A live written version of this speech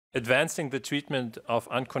advancing the treatment of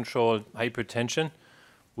uncontrolled hypertension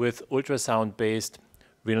with ultrasound-based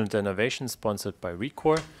renal denervation, sponsored by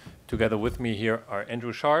Recor. Together with me here are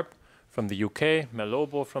Andrew Sharp from the UK,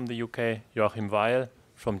 Lobo from the UK, Joachim Weil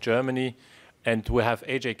from Germany, and we have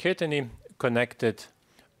Ajay Kirtane connected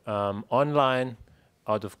online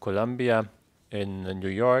out of Colombia in New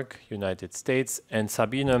York, United States, and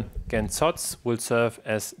Sabine Genth-Zotz will serve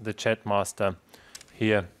as the chat master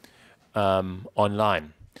here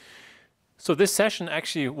online. So this session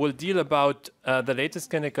actually will deal about the latest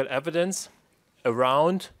clinical evidence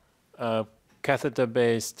around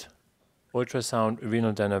catheter-based ultrasound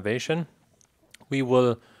renal denervation. We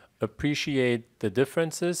will appreciate the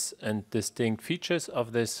differences and distinct features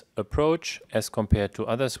of this approach as compared to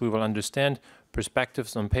others. We will understand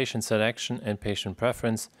perspectives on patient selection and patient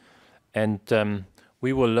preference, and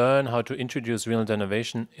we will learn how to introduce renal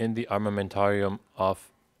denervation in the armamentarium of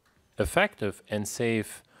effective and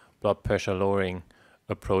safe blood pressure lowering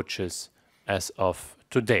approaches as of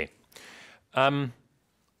today. I'll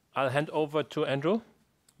hand over to Andrew,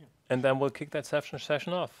 and then we'll kick that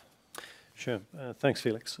session off. Sure. Thanks,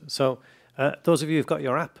 Felix. So those of you who've got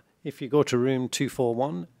your app, if you go to room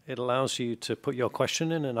 241, it allows you to put your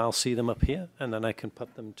question in, and I'll see them up here, and then I can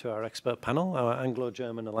put them to our expert panel, our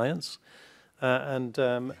Anglo-German Alliance, and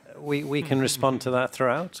we can respond to that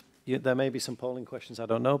throughout. There may be some polling questions, I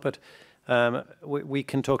don't know, but we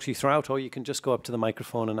can talk to you throughout, or you can just go up to the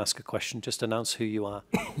microphone and ask a question. Just announce who you are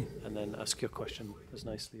and then ask your question as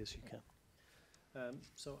nicely as you can.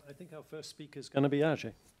 So I think our first speaker is going to be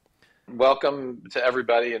Ajay. Welcome to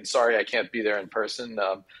everybody, and sorry I can't be there in person.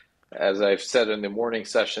 As I've said in the morning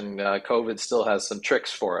session, COVID still has some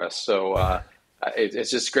tricks for us, so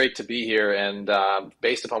it's just great to be here. And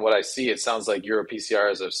based upon what I see, it sounds like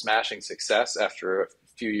EuroPCR is a smashing success after a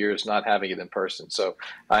few years not having it in person. So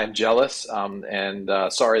I'm jealous and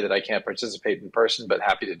sorry that I can't participate in person, but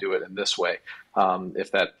happy to do it in this way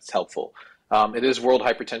if that's helpful. It is World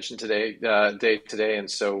Hypertension Day today,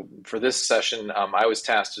 and so for this session, I was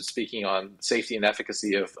tasked with speaking on safety and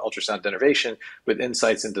efficacy of ultrasound denervation with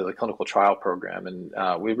insights into the clinical trial program,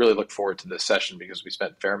 and we really look forward to this session because we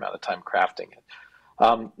spent a fair amount of time crafting it.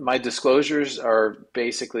 My disclosures are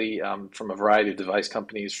basically from a variety of device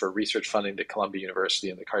companies for research funding to Columbia University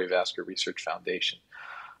and the Cardiovascular Research Foundation.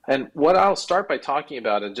 And what I'll start by talking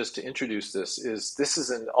about, and just to introduce this is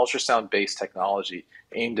an ultrasound-based technology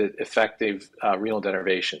aimed at effective renal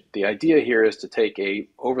denervation. The idea here is to take a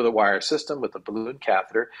over-the-wire system with a balloon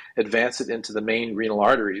catheter, advance it into the main renal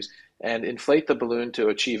arteries, and inflate the balloon to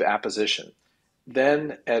achieve apposition.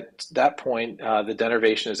 Then at that point, the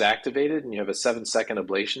denervation is activated, and you have a 7-second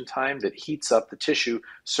ablation time that heats up the tissue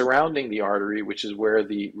surrounding the artery, which is where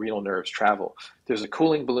the renal nerves travel. There's a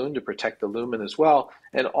cooling balloon to protect the lumen as well,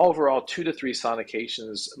 and overall 2 to 3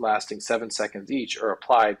 sonications lasting 7 seconds each are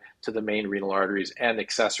applied to the main renal arteries and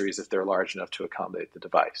accessories if they're large enough to accommodate the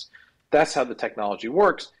device. That's how the technology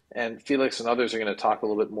works, and Felix and others are going to talk a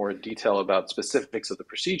little bit more in detail about specifics of the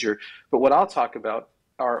procedure, but what I'll talk about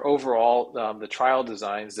are overall the trial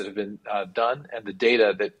designs that have been done and the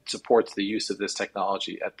data that supports the use of this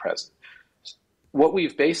technology at present. What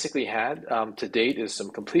we've basically had to date is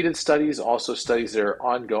some completed studies, also studies that are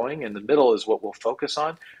ongoing. In the middle is what we'll focus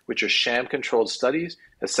on, which are sham-controlled studies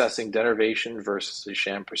assessing denervation versus the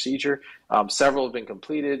sham procedure. Several have been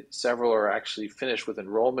completed. Several are actually finished with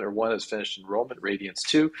enrollment, or one has finished enrollment, Radiance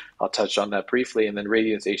 2. I'll touch on that briefly, and then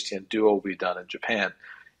Radiance HTN Duo will be done in Japan.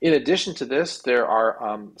 In addition to this, there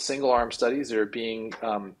are single-arm studies that are being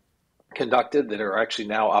conducted that are actually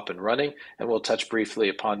now up and running, and we'll touch briefly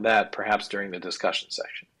upon that perhaps during the discussion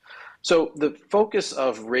section. So the focus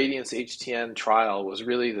of Radiance HTN trial was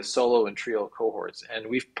really the solo and trio cohorts, and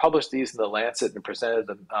we've published these in the Lancet and presented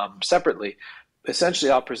them separately. Essentially,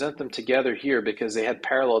 I'll present them together here because they had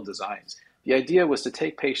parallel designs. The idea was to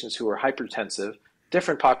take patients who were hypertensive,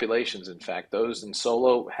 different populations, in fact. Those in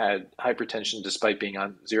solo had hypertension despite being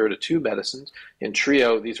on 0 to 2 medicines. In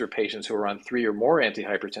trio, these were patients who were on 3 or more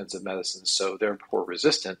antihypertensive medicines, so therefore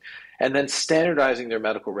resistant, and then standardizing their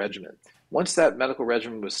medical regimen. Once that medical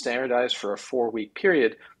regimen was standardized for a 4-week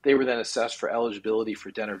period, they were then assessed for eligibility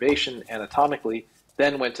for denervation anatomically,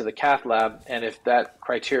 then went to the cath lab, and if that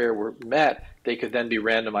criteria were met, they could then be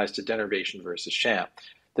randomized to denervation versus sham.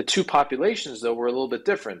 The two populations, though, were a little bit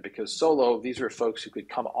different because solo, these were folks who could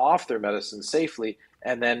come off their medicine safely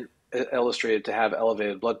and then illustrated to have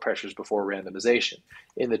elevated blood pressures before randomization.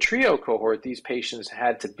 In the trio cohort, these patients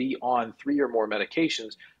had to be on 3 or more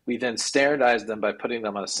medications. We then standardized them by putting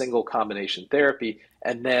them on a single combination therapy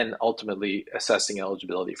and then ultimately assessing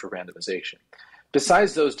eligibility for randomization.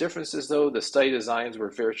 Besides those differences, though, the study designs were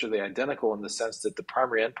virtually identical in the sense that the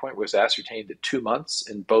primary endpoint was ascertained at 2 months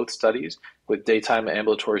in both studies, with daytime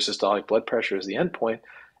ambulatory systolic blood pressure as the endpoint.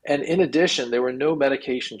 And in addition, there were no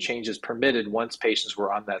medication changes permitted once patients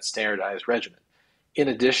were on that standardized regimen. In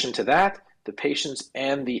addition to that, the patients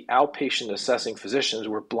and the outpatient assessing physicians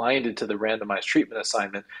were blinded to the randomized treatment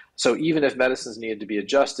assignment. So even if medicines needed to be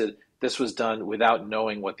adjusted, this was done without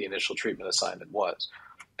knowing what the initial treatment assignment was.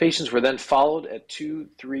 Patients were then followed at 2,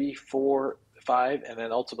 3, 4, 5, and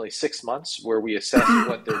then ultimately 6 months, where we assessed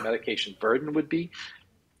what their medication burden would be.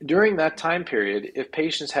 During that time period, if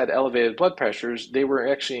patients had elevated blood pressures, they were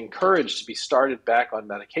actually encouraged to be started back on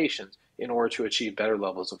medications in order to achieve better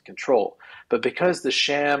levels of control. But because the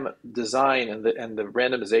sham design and the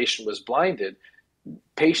randomization was blinded,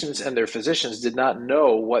 patients and their physicians did not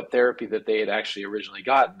know what therapy that they had actually originally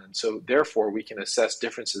gotten. And so therefore, we can assess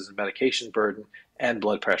differences in medication burden and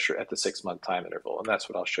blood pressure at the 6-month time interval. And that's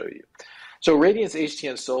what I'll show you. So Radiance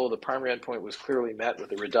HTN Solo, the primary endpoint was clearly met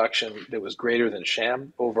with a reduction that was greater than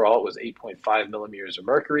sham. Overall, it was 8.5 millimeters of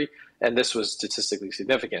mercury, and this was statistically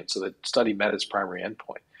significant. So the study met its primary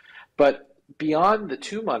endpoint. But beyond the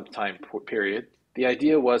 2-month time period, the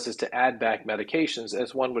idea was to add back medications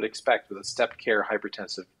as one would expect with a step care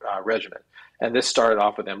hypertensive regimen. And this started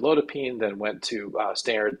off with amlodipine, then went to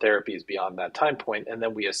standard therapies beyond that time point, and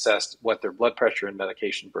then we assessed what their blood pressure and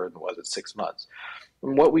medication burden was at 6 months.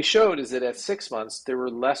 And what we showed is that at 6 months, there were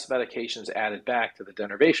less medications added back to the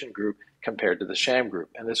denervation group compared to the sham group.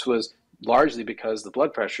 And this was largely because the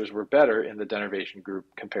blood pressures were better in the denervation group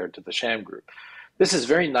compared to the sham group. This is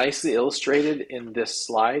very nicely illustrated in this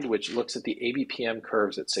slide, which looks at the ABPM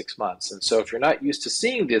curves at 6 months. And so if you're not used to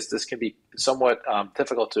seeing this, this can be somewhat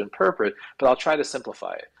difficult to interpret, but I'll try to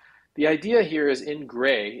simplify it. The idea here is in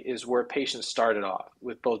gray is where patients started off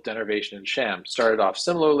with both denervation and sham. Started off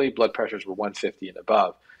similarly, blood pressures were 150 and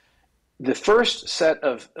above. The first set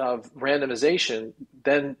of randomization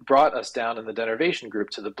then brought us down in the denervation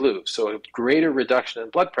group to the blue. So a greater reduction in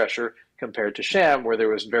blood pressure compared to sham, where there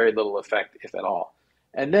was very little effect, if at all.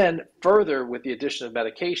 And then further, with the addition of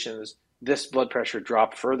medications, this blood pressure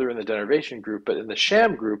dropped further in the denervation group, but in the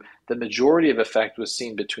sham group, the majority of effect was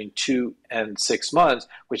seen between 2 and 6 months,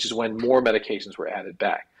 which is when more medications were added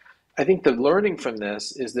back. I think the learning from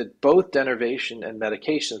this is that both denervation and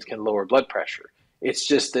medications can lower blood pressure. It's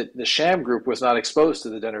just that the sham group was not exposed to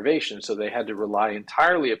the denervation, so they had to rely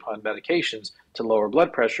entirely upon medications to lower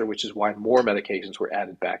blood pressure, which is why more medications were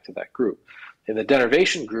added back to that group. In the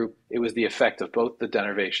denervation group, it was the effect of both the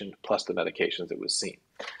denervation plus the medications that was seen.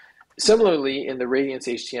 Similarly, in the Radiance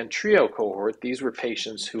HTN Trio cohort, these were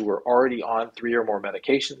patients who were already on 3 or more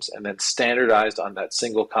medications and then standardized on that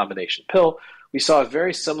single combination pill. We saw a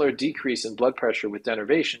very similar decrease in blood pressure with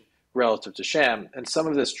denervation relative to sham, and some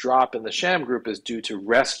of this drop in the sham group is due to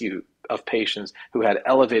rescue of patients who had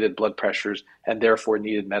elevated blood pressures and therefore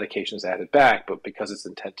needed medications added back, but because it's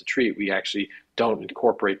intent to treat, we actually don't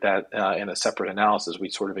incorporate that in a separate analysis. We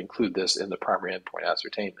sort of include this in the primary endpoint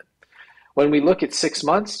ascertainment. When we look at 6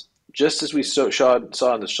 months, just as we saw in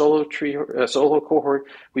the solo cohort,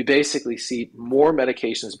 we basically see more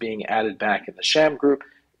medications being added back in the sham group.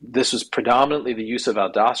 This was predominantly the use of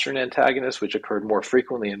aldosterone antagonists, which occurred more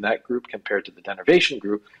frequently in that group compared to the denervation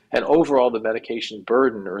group. And overall, the medication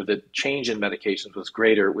burden or the change in medications was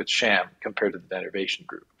greater with sham compared to the denervation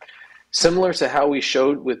group. Similar to how we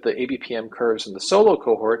showed with the ABPM curves in the solo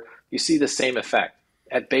cohort, you see the same effect.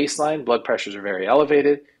 At baseline, blood pressures are very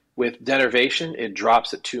elevated. With denervation, it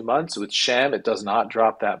drops at 2 months. With sham, it does not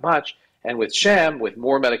drop that much. And with sham, with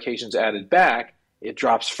more medications added back, it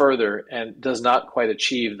drops further and does not quite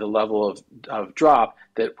achieve the level of drop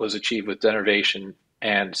that was achieved with denervation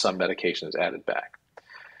and some medications added back.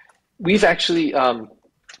 We've actually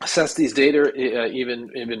assessed these data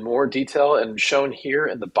even more detail, and shown here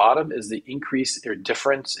in the bottom is the increase or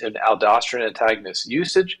difference in aldosterone antagonist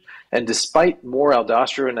usage. And despite more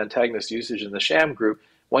aldosterone antagonist usage in the sham group,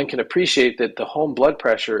 one can appreciate that the home blood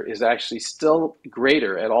pressure is actually still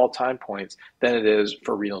greater at all time points than it is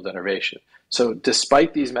for renal denervation. So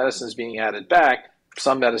despite these medicines being added back,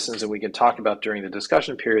 some medicines, and we can talk about during the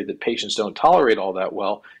discussion period, that patients don't tolerate all that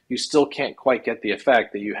well, you still can't quite get the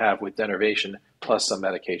effect that you have with denervation plus some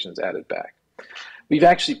medications added back. We've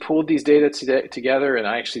actually pulled these data together, and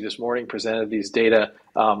I actually this morning presented these data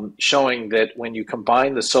showing that when you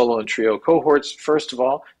combine the solo and trio cohorts, first of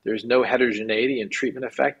all, there's no heterogeneity in treatment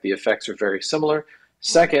effect. The effects are very similar.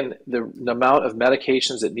 Second, the amount of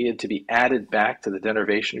medications that needed to be added back to the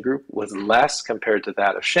denervation group was less compared to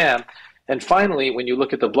that of sham. And finally, when you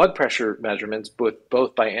look at the blood pressure measurements,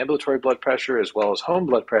 both by ambulatory blood pressure as well as home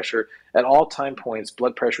blood pressure, at all time points,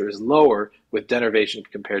 blood pressure is lower with denervation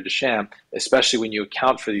compared to sham, especially when you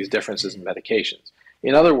account for these differences in medications.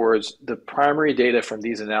 In other words, the primary data from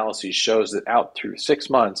these analyses shows that out through 6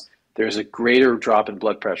 months, there's a greater drop in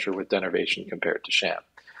blood pressure with denervation compared to sham.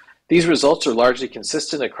 These results are largely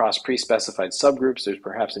consistent across pre-specified subgroups. There's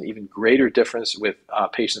perhaps an even greater difference with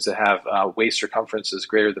patients that have waist circumferences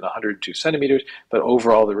greater than 102 centimeters, but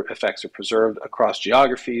overall the effects are preserved across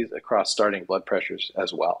geographies, across starting blood pressures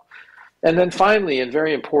as well. And then finally, and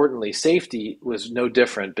very importantly, safety was no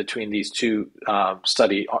different between these two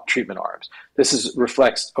study treatment arms. This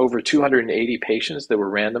reflects over 280 patients that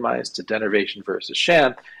were randomized to denervation versus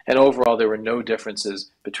sham, and overall there were no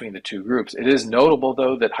differences between the two groups. It is notable,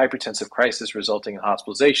 though, that hypertensive crisis resulting in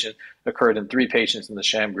hospitalization occurred in 3 patients in the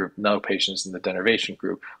sham group, no patients in the denervation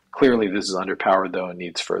group. Clearly, this is underpowered, though, and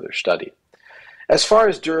needs further study. As far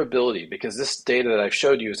as durability, because this data that I've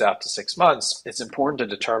showed you is out to 6 months, it's important to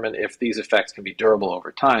determine if these effects can be durable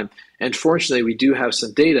over time. And fortunately, we do have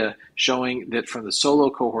some data showing that from the solo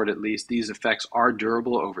cohort at least, these effects are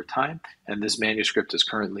durable over time, and this manuscript is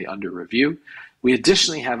currently under review. We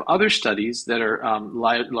additionally have other studies that are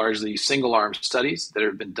largely single-arm studies that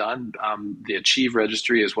have been done, the ACHIEVE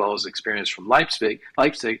registry as well as experience from Leipzig,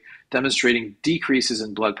 demonstrating decreases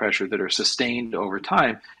in blood pressure that are sustained over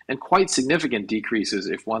time and quite significant decreases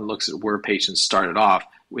if one looks at where patients started off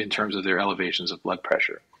in terms of their elevations of blood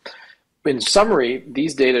pressure. In summary,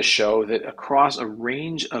 these data show that across a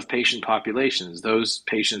range of patient populations, those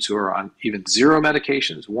patients who are on even 0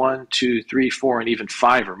 medications, 1, 2, 3, 4, and even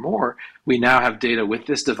 5 or more, we now have data with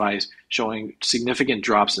this device showing significant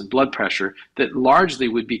drops in blood pressure that largely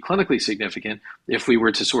would be clinically significant if we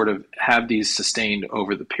were to sort of have these sustained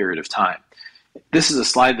over the period of time. This is a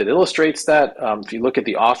slide that illustrates that. If you look at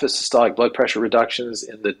the office systolic blood pressure reductions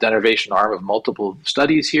in the denervation arm of multiple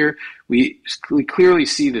studies here, we clearly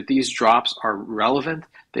see that these drops are relevant.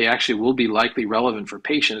 They actually will be likely relevant for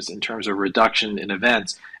patients in terms of reduction in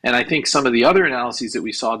events. And I think some of the other analyses that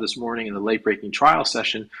we saw this morning in the late-breaking trial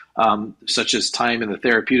session, such as time in the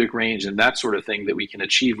therapeutic range and that sort of thing that we can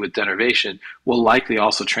achieve with denervation, will likely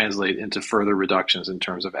also translate into further reductions in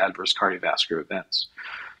terms of adverse cardiovascular events.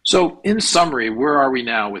 So in summary, where are we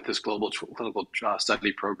now with this global clinical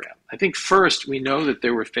study program? I think first, we know that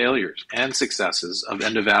there were failures and successes of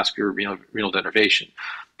endovascular renal denervation.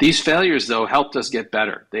 These failures, though, helped us get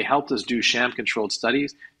better. They helped us do sham-controlled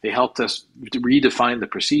studies. They helped us redefine the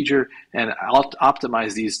procedure and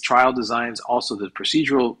optimize these trial designs, also the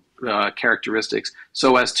procedural characteristics,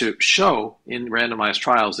 so as to show in randomized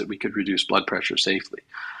trials that we could reduce blood pressure safely.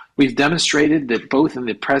 We've demonstrated that both in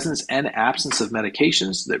the presence and absence of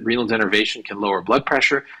medications, that renal denervation can lower blood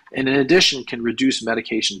pressure, and in addition can reduce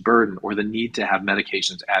medication burden or the need to have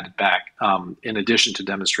medications added back, in addition to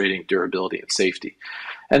demonstrating durability and safety.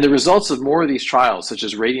 And the results of more of these trials, such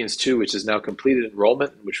as Radiance 2, which has now completed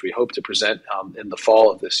enrollment, which we hope to present in the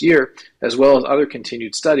fall of this year, as well as other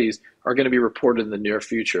continued studies, are going to be reported in the near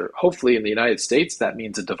future. Hopefully in the United States, that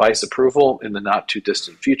means a device approval in the not too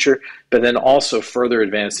distant future, but then also further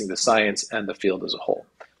advancing the science and the field as a whole.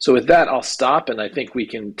 So with that, I'll stop, and I think we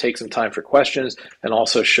can take some time for questions and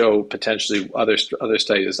also show potentially other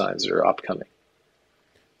study designs that are upcoming.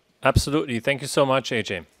 Absolutely. Thank you so much,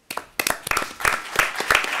 Ajay.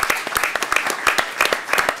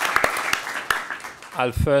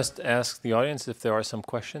 I'll first ask the audience if there are some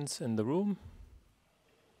questions in the room.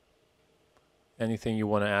 Anything you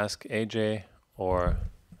want to ask Ajay or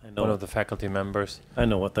one of the faculty members? I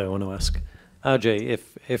know what I want to ask. Ajay,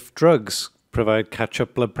 if drugs provide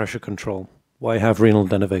catch-up blood pressure control, why have renal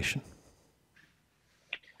denervation?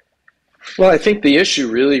 Well, I think the issue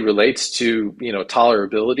really relates to,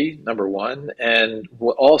 tolerability, number one, and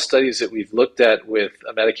all studies that we've looked at with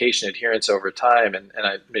medication adherence over time, and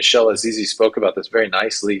Michelle Azizi spoke about this very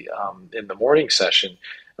nicely in the morning session,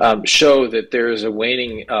 show that there is a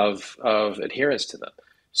waning of adherence to them.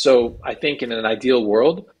 So I think in an ideal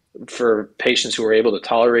world, for patients who are able to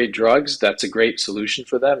tolerate drugs, that's a great solution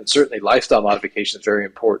for them. And certainly lifestyle modification is very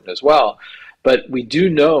important as well. But we do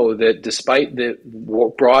know that despite the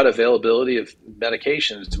broad availability of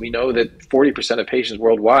medications, we know that 40% of patients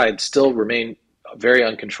worldwide still remain very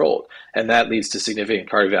uncontrolled, and that leads to significant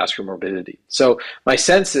cardiovascular morbidity. So my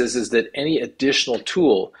sense is that any additional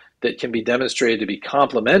tool that can be demonstrated to be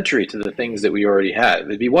complementary to the things that we already had.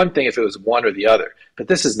 It'd be one thing if it was one or the other, but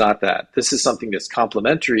this is not that. This is something that's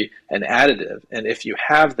complementary and additive, and if you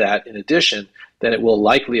have that in addition, then it will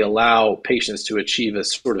likely allow patients to achieve a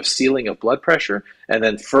sort of ceiling of blood pressure, and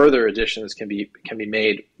then further additions can be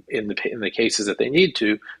made in the cases that they need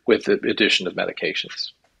to with the addition of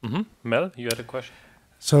medications. Mel, you had a question?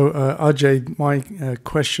 So, Ajay, my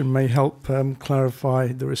question may help clarify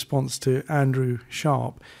the response to Andrew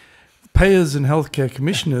Sharp. Payers and healthcare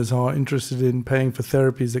commissioners are interested in paying for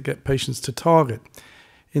therapies that get patients to target.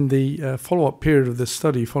 In the follow-up period of this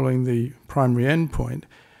study, following the primary endpoint,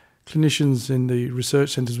 clinicians in the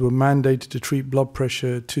research centers were mandated to treat blood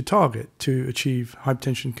pressure to target to achieve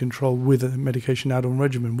hypertension control with a medication add-on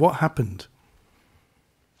regimen. What happened?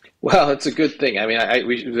 Well, it's a good thing. I mean,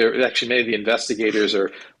 actually many of the investigators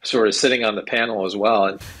are sort of sitting on the panel as well,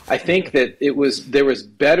 and I think that there was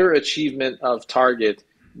better achievement of target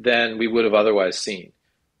than we would have otherwise seen.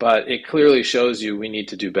 But it clearly shows you we need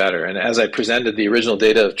to do better. And as I presented the original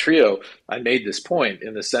data of TRIO, I made this point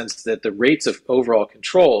in the sense that the rates of overall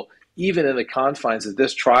control, even in the confines of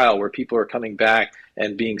this trial where people are coming back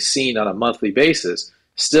and being seen on a monthly basis,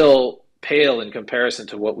 still pale in comparison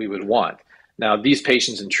to what we would want. Now, these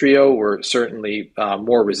patients in TRIO were certainly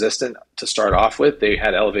more resistant to start off with. They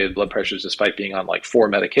had elevated blood pressures despite being on like 4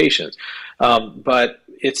 medications. But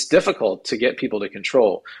it's difficult to get people to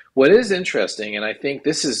control. What is interesting, and I think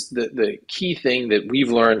this is the key thing that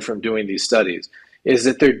we've learned from doing these studies, is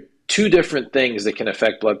that there are 2 different things that can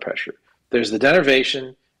affect blood pressure. There's the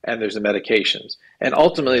denervation and there's the medications. And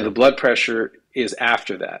ultimately, the blood pressure is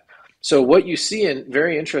after that. So what you see in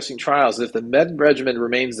very interesting trials, if the med regimen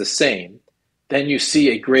remains the same, then you see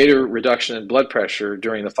a greater reduction in blood pressure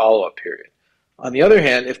during the follow-up period. On the other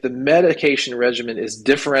hand, if the medication regimen is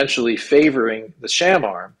differentially favoring the sham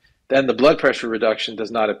arm, then the blood pressure reduction does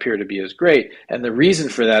not appear to be as great. And the reason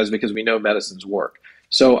for that is because we know medicines work.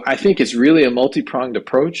 So I think it's really a multi-pronged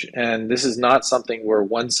approach, and this is not something where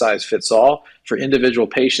one size fits all. For individual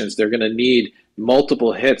patients, they're going to need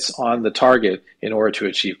multiple hits on the target in order to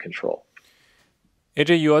achieve control.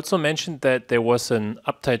 Ajay, you also mentioned that there was an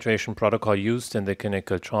up-titration protocol used in the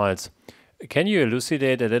clinical trials. Can you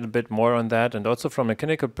elucidate a little bit more on that? And also from a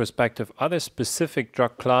clinical perspective, are there specific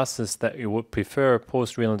drug classes that you would prefer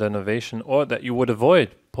post-renal denervation or that you would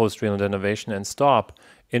avoid post-renal denervation and stop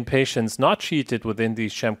in patients not treated within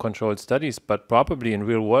these sham-controlled studies, but probably in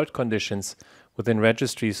real-world conditions within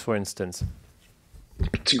registries, for instance?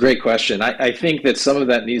 It's a great question. I think that some of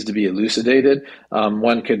that needs to be elucidated.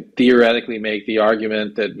 One could theoretically make the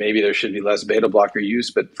argument that maybe there should be less beta blocker use,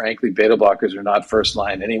 but frankly, beta blockers are not first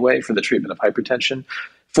line anyway for the treatment of hypertension.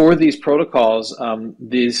 For these protocols,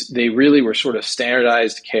 they really were sort of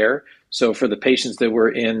standardized care. So for the patients that were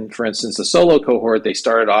in, for instance, the solo cohort, they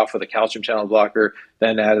started off with a calcium channel blocker,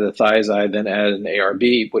 then added a thiazide, then added an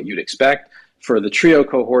ARB, what you'd expect. For the TRIO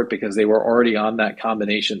cohort, because they were already on that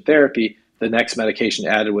combination therapy, the next medication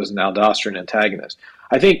added was an aldosterone antagonist.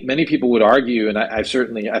 I think many people would argue, and I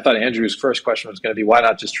thought Andrew's first question was going to be, why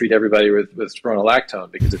not just treat everybody with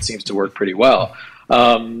spironolactone, because it seems to work pretty well.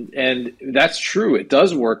 And that's true. It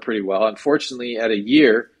does work pretty well. Unfortunately, at a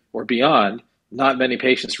year or beyond, not many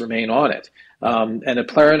patients remain on it. And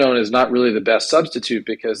eplerenone is not really the best substitute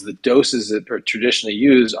because the doses that are traditionally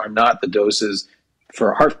used are not the doses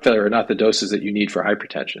for heart failure, are not the doses that you need for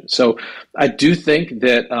hypertension. So I do think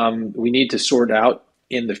that we need to sort out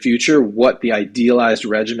in the future what the idealized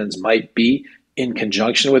regimens might be in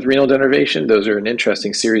conjunction with renal denervation. Those are an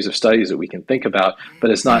interesting series of studies that we can think about, but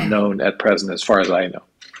it's not known at present as far as I know.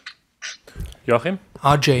 Joachim?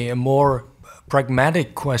 Ajay, a more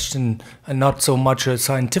pragmatic question and not so much a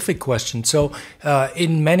scientific question. So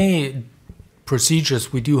in many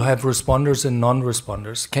procedures, we do have responders and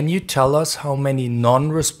non-responders. Can you tell us how many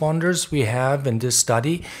non-responders we have in this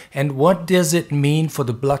study? And what does it mean for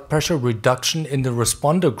the blood pressure reduction in the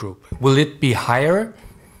responder group? Will it be higher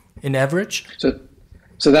in average?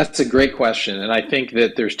 So that's a great question. And I think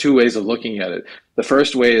that there's 2 ways of looking at it. The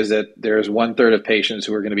first way is that there's 1/3 of patients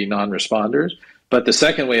who are going to be non-responders. But the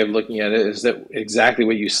second way of looking at it is that exactly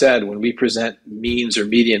what you said, when we present means or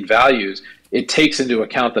median values, it takes into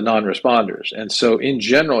account the non-responders. And so in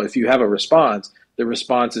general, if you have a response, the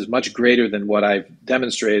response is much greater than what I've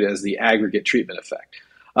demonstrated as the aggregate treatment effect.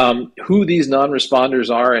 Who these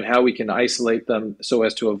non-responders are and how we can isolate them so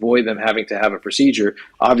as to avoid them having to have a procedure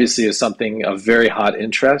obviously is something of very hot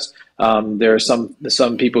interest. There are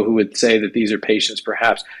some people who would say that these are patients,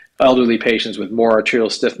 perhaps elderly patients with more arterial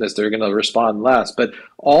stiffness, they're going to respond less. But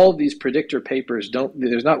all these predictor papers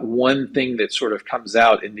there's not one thing that sort of comes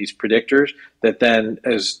out in these predictors that then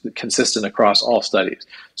is consistent across all studies.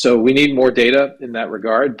 So we need more data in that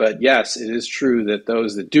regard. But yes, it is true that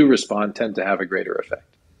those that do respond tend to have a greater effect.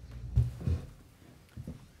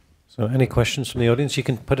 So any questions from the audience? You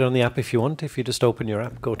can put it on the app if you want. If you just open your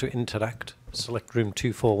app, go to Interact, select room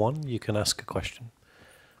 241, you can ask a question.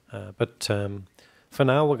 But for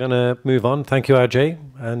now, we're going to move on. Thank you, Ajay,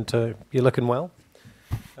 and you're looking well.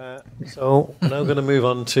 So we're now going to move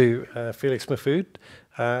on to Felix Mahfoud,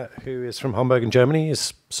 who is from Hamburg in Germany.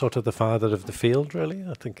 He's sort of the father of the field, really,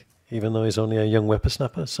 I think, even though he's only a young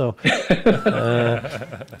whippersnapper. So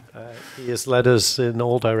he has led us in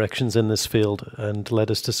all directions in this field and led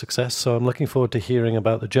us to success. So I'm looking forward to hearing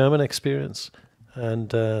about the German experience and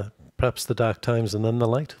perhaps the dark times and then the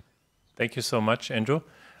light. Thank you so much, Andrew.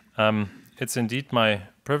 It's indeed my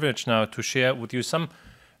privilege now to share with you some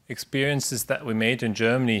experiences that we made in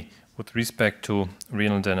Germany with respect to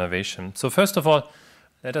renal denervation. So first of all,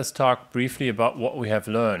 let us talk briefly about what we have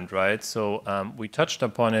learned, right? So we touched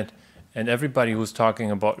upon it, and everybody who's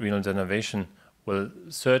talking about renal denervation will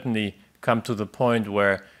certainly come to the point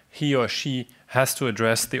where he or she has to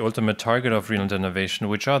address the ultimate target of renal denervation,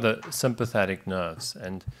 which are the sympathetic nerves.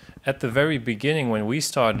 And at the very beginning, when we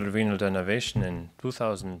started renal denervation in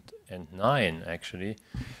 2009, actually,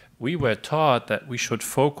 we were taught that we should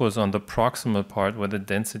focus on the proximal part where the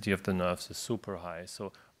density of the nerves is super high.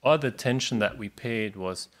 So all the attention that we paid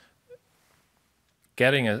was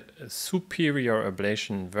getting a superior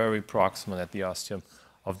ablation very proximal at the ostium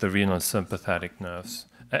of the renal sympathetic nerves,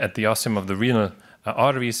 at the ostium of the renal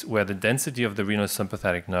arteries, where the density of the renal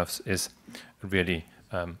sympathetic nerves is really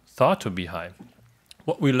thought to be high.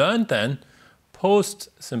 What we learned then,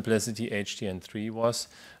 post-Simplicity HTN3, was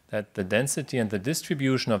that the density and the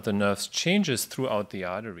distribution of the nerves changes throughout the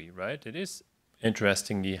artery, right? It is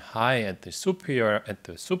interestingly high at the superior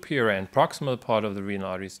and proximal part of the renal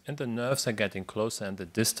arteries, and the nerves are getting closer in the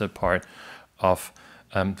distal part of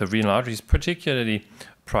the renal arteries, particularly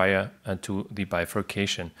prior to the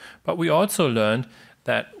bifurcation. But we also learned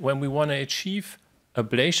that when we want to achieve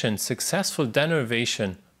ablation, successful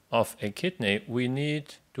denervation of a kidney, we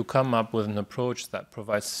need to come up with an approach that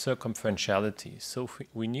provides circumferentiality. So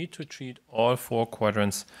we need to treat all four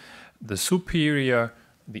quadrants, the superior,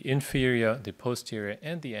 the inferior, the posterior,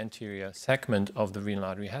 and the anterior segment of the renal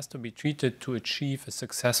artery has to be treated to achieve a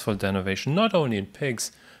successful denervation, not only in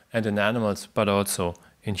pigs and in animals, but also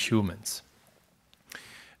in humans.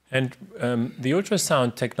 And the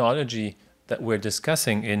ultrasound technology that we're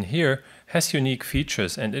discussing in here has unique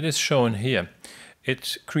features, and it is shown here.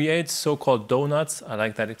 It creates so-called donuts. I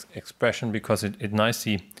like that expression because it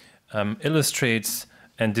nicely illustrates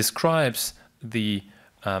and describes the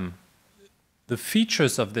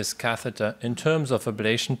features of this catheter in terms of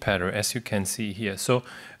ablation pattern, as you can see here. So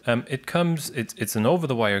it's an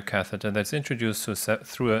over-the-wire catheter that's introduced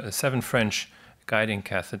through a 7 French guiding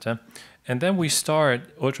catheter. And then we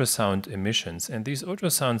start ultrasound emissions. And these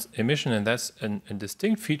ultrasound emissions, and that's a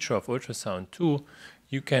distinct feature of ultrasound too,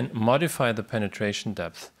 you can modify the penetration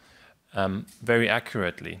depth very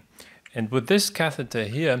accurately. And with this catheter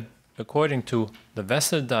here, according to the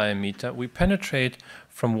vessel diameter, we penetrate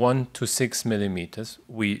from 1 to 6 millimeters.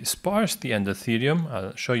 We sparse the endothelium.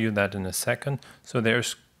 I'll show you that in a second. So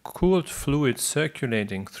there's cooled fluid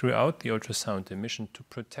circulating throughout the ultrasound emission to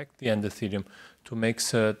protect the endothelium, to make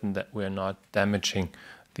certain that we're not damaging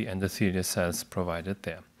the endothelial cells provided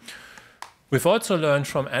there. We've also learned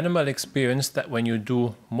from animal experience that when you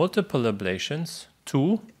do multiple ablations,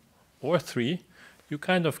 2 or 3, you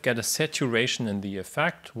kind of get a saturation in the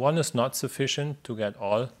effect. 1 is not sufficient to get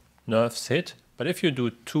all nerves hit, but if you do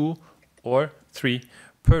 2 or 3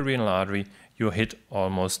 per renal artery, you hit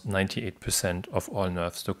almost 98% of all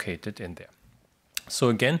nerves located in there. So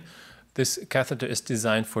again, this catheter is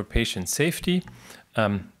designed for patient safety.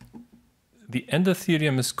 The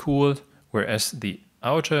endothelium is cooled, whereas the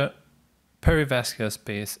outer perivascular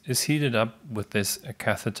space is heated up with this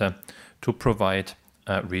catheter to provide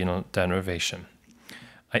renal denervation.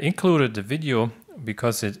 I included the video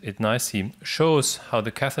because it nicely shows how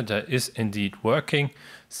the catheter is indeed working.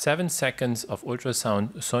 7 seconds of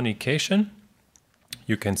ultrasound sonication.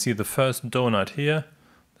 You can see the first donut here,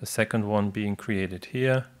 the second one being created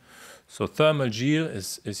here. So thermal gel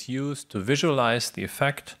is used to visualize the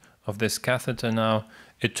effect of this catheter now.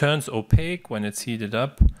 It turns opaque when it's heated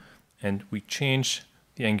up, and we change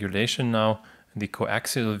the angulation now. In the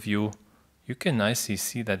coaxial view, you can nicely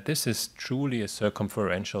see that this is truly a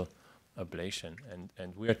circumferential ablation,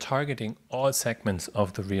 and we are targeting all segments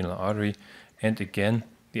of the renal artery. And again,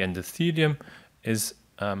 the endothelium is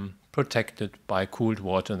protected by cooled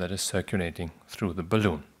water that is circulating through the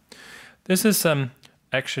balloon. This is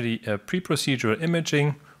actually a pre-procedural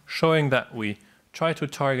imaging showing that we try to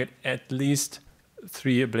target at least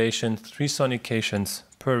 3 ablations, 3 sonications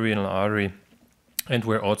per renal artery, and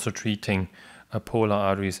we're also treating polar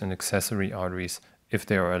arteries and accessory arteries if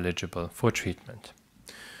they are eligible for treatment.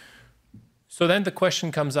 So then the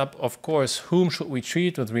question comes up, of course, whom should we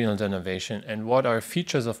treat with renal denervation, and what are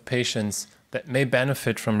features of patients that may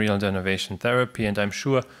benefit from renal denervation therapy? And I'm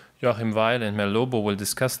sure Joachim, Weil and Lobo will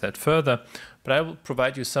discuss that further, but I will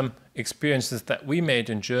provide you some experiences that we made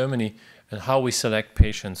in Germany and how we select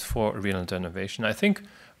patients for renal denervation. I think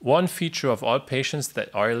one feature of all patients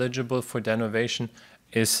that are eligible for denervation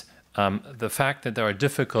is the fact that they are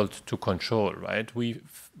difficult to control, right?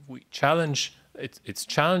 It's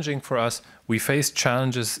challenging for us. We face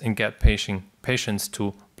challenges in get patients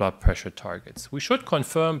to blood pressure targets. We should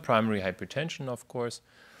confirm primary hypertension, of course.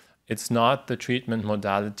 It's not the treatment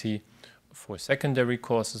modality for secondary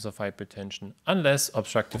causes of hypertension, unless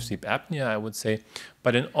obstructive sleep apnea, I would say.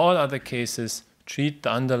 But in all other cases, treat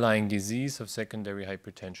the underlying disease of secondary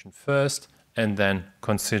hypertension first, and then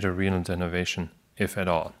consider renal denervation, if at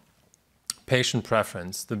all. Patient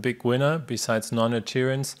preference, the big winner, besides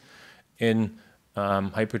non-adherence in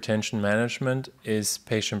hypertension management, is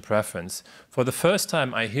patient preference. For the first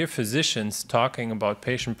time, I hear physicians talking about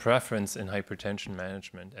patient preference in hypertension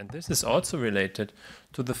management. And this is also related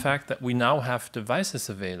to the fact that we now have devices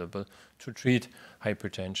available to treat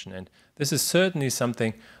hypertension. And this is certainly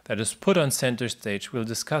something that is put on center stage. We'll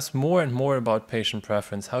discuss more and more about patient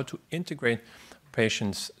preference, how to integrate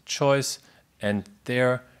patients' choice and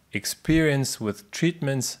their experience with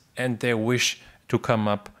treatments and their wish to come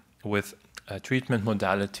up with a treatment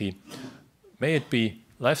modality. May it be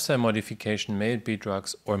lifestyle modification, may it be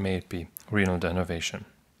drugs, or may it be renal denervation.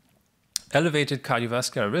 Elevated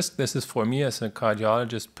cardiovascular risk. This is for me as a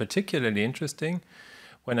cardiologist particularly interesting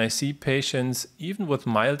when I see patients even with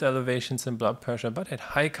mild elevations in blood pressure but at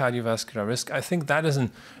high cardiovascular risk. I think that is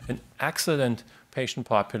an excellent patient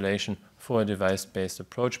population for a device-based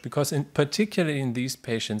approach, because particularly in these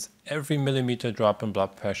patients, every millimeter drop in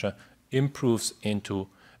blood pressure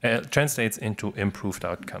translates into improved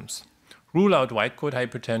outcomes. Rule out white coat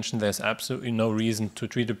hypertension. There's absolutely no reason to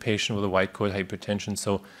treat a patient with a white coat hypertension.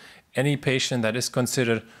 So any patient that is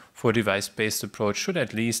considered for a device-based approach should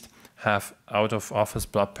at least have out-of-office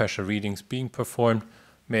blood pressure readings being performed,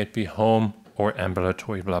 may it be home or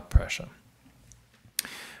ambulatory blood pressure.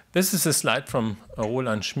 This is a slide from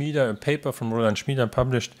Roland Schmieder, a paper from Roland Schmieder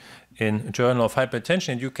published in Journal of Hypertension.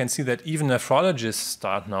 And you can see that even nephrologists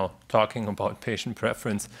start now talking about patient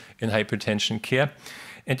preference in hypertension care.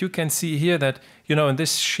 And you can see here that, in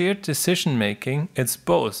this shared decision making, it's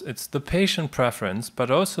both. It's the patient preference,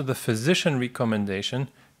 but also the physician recommendation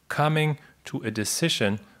coming to a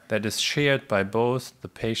decision that is shared by both the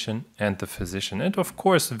patient and the physician. And of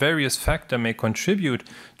course, various factors may contribute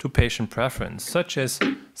to patient preference, such as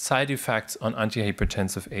side effects on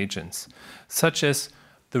antihypertensive agents, such as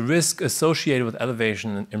the risk associated with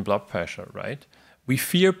elevation in blood pressure, right? We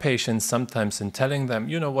fear patients sometimes in telling them,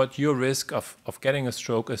 your risk of getting a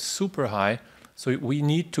stroke is super high, so we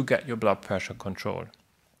need to get your blood pressure controlled.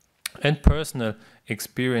 And personal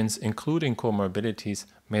experience, including comorbidities,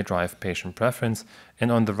 may drive patient preference. And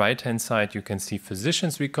on the right-hand side, you can see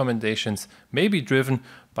physicians' recommendations may be driven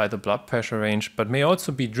by the blood pressure range, but may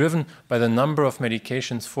also be driven by the number of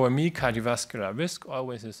medications. For me, cardiovascular risk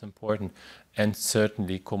always is important, and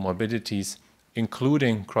certainly comorbidities,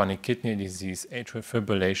 including chronic kidney disease, atrial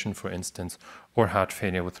fibrillation, for instance, or heart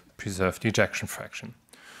failure with preserved ejection fraction.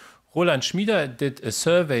 Roland Schmieder did a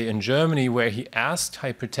survey in Germany where he asked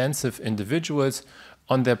hypertensive individuals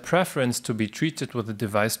on their preference to be treated with a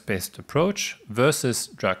device-based approach versus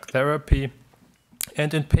drug therapy.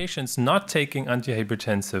 And in patients not taking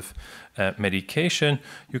antihypertensive medication,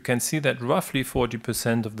 you can see that roughly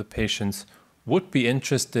 40% of the patients would be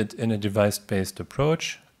interested in a device-based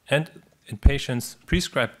approach. And in patients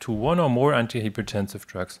prescribed to one or more antihypertensive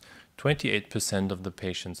drugs, 28% of the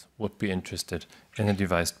patients would be interested in a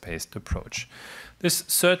device-based approach. This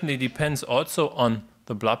certainly depends also on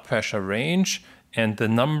the blood pressure range and the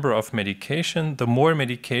number of medication. The more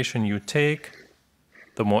medication you take,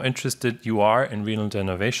 the more interested you are in renal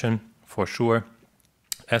denervation, for sure,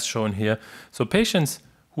 as shown here. So patients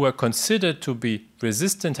who are considered to be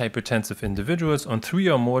resistant hypertensive individuals on 3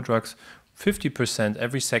 or more drugs, 50%,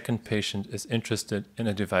 every second patient is interested in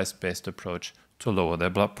a device-based approach to lower their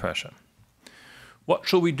blood pressure. What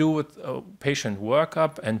should we do with patient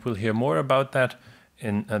workup? And we'll hear more about that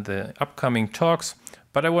in the upcoming talks.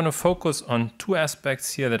 But I want to focus on 2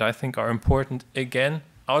 aspects here that I think are important. Again,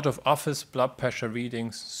 out-of-office blood pressure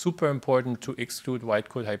readings, super important to exclude white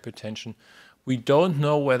coat hypertension. We don't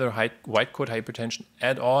know whether white coat hypertension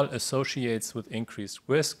at all associates with increased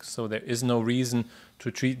risk, so there is no reason to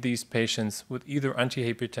treat these patients with either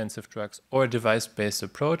antihypertensive drugs or a device-based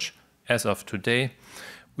approach. as of today.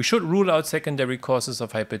 We should rule out secondary causes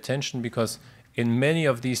of hypertension because in many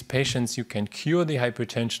of these patients, you can cure the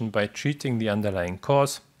hypertension by treating the underlying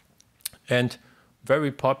cause. And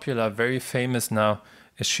very popular, very famous now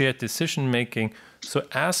is shared decision making. So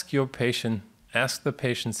ask your patient, ask the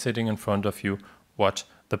patient sitting in front of you what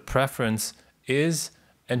the preference is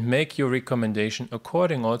and make your recommendation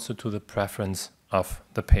according also to the preference of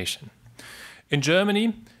the patient. In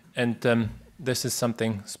Germany, and this is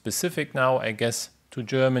something specific now, I guess, to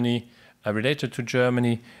Germany, related to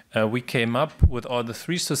Germany, we came up with all the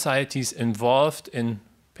 3 societies involved in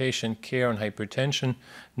patient care and hypertension,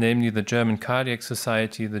 namely the German Cardiac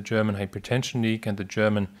Society, the German Hypertension League, and the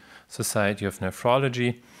German Society of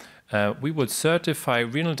Nephrology. We would certify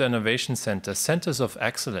renal denervation centers, centers of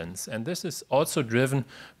excellence, and this is also driven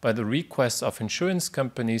by the requests of insurance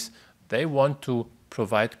companies. They want to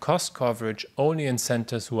provide cost coverage only in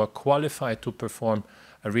centers who are qualified to perform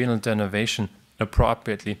a renal denervation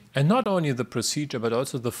appropriately, and not only the procedure, but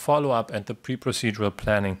also the follow-up and the pre-procedural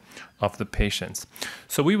planning of the patients.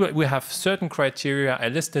 So we have certain criteria. I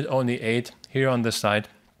listed only 8 here on the slide,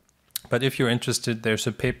 but if you're interested, there's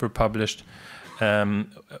a paper published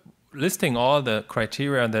listing all the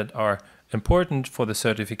criteria that are important for the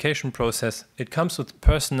certification process. It comes with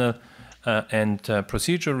personal and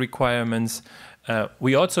procedural requirements.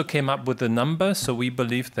 We also came up with a number, so we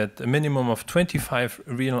believe that a minimum of 25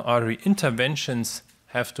 renal artery interventions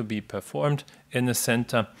have to be performed in the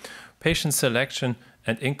center. Patient selection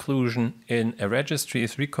and inclusion in a registry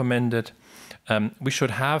is recommended. We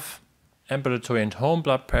should have ambulatory and home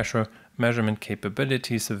blood pressure measurement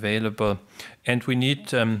capabilities available, and we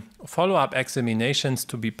need follow-up examinations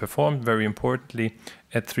to be performed, very importantly,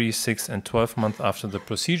 at 3, 6, and 12 months after the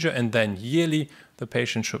procedure, and then yearly the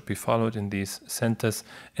patient should be followed in these centers.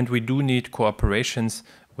 And we do need cooperations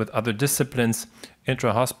with other disciplines,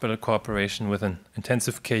 intra-hospital cooperation with an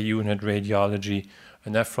intensive care unit, radiology,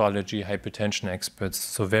 nephrology, hypertension experts.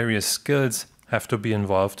 So various skills have to be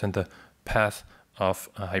involved in the path of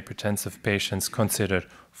hypertensive patients considered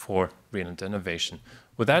for renal denervation.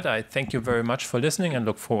 With that, I thank you very much for listening and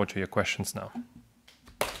look forward to your questions now.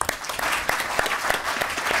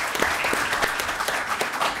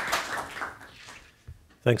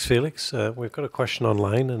 Thanks, Felix. We've got a question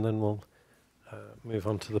online, and then we'll move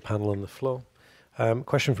on to the panel on the floor.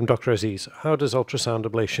 Question from Dr. Aziz. How does ultrasound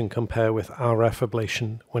ablation compare with RF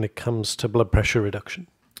ablation when it comes to blood pressure reduction?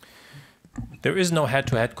 There is no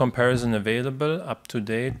head-to-head comparison available up to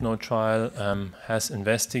date. No trial has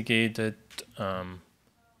investigated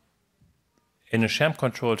in a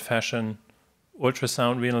sham-controlled fashion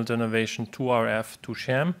ultrasound renal denervation to RF to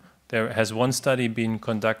sham. There has one study been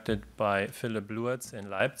conducted by Philipp Luertz in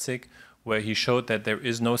Leipzig where he showed that there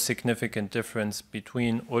is no significant difference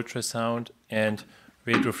between ultrasound and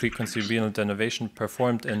radiofrequency renal denervation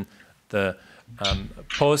performed in the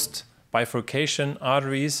post-bifurcation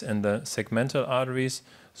arteries and the segmental arteries.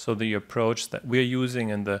 So the approach that we're using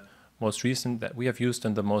in the most recent, that we have used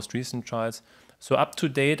in the most recent trials. So up to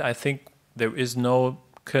date, I think there is no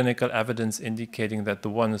clinical evidence indicating that the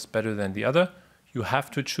one is better than the other. You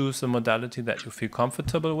have to choose a modality that you feel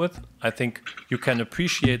comfortable with. I think you can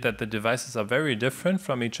appreciate that the devices are very different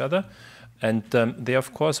from each other. And they,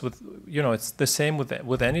 of course, it's the same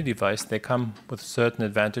with any device. They come with certain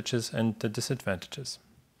advantages and disadvantages.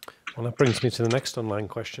 Well, that brings me to the next online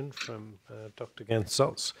question from Dr.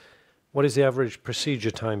 Genth-Zotz. What is the average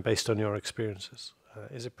procedure time based on your experiences?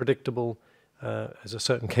 Is it predictable? Is there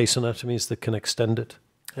certain case anatomies that can extend it?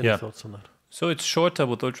 Any thoughts on that? So it's shorter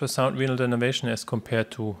with ultrasound renal denervation as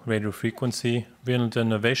compared to radiofrequency renal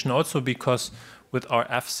denervation, also because with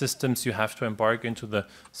RF systems you have to embark into the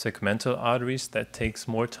segmental arteries. That takes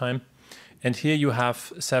more time. And here you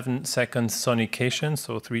have 7 seconds sonication,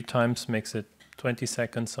 so 3 times makes it 20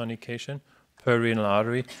 seconds sonication per renal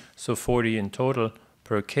artery, so 40 in total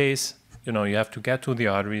per case. You have to get to the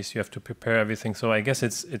arteries, you have to prepare everything. So I guess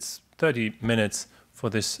it's 30 minutes for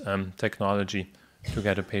this technology to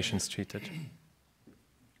get a patient treated.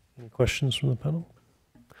 Any questions from the panel?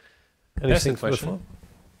 Anything from the floor?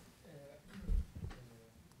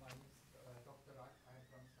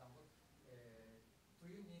 Do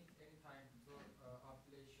you need any time to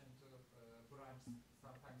ablation to branch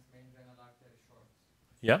sometimes main renal artery short?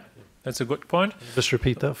 Yeah, that's a good point. Just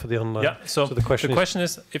repeat that for the online. Yeah, so the question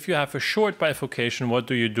is, if you have a short bifurcation, what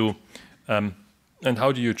do you do? And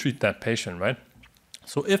how do you treat that patient, right?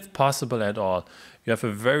 So if possible at all, you have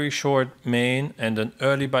a very short main and an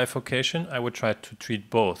early bifurcation, I would try to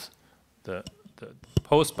treat both, the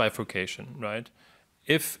post-bifurcation, right?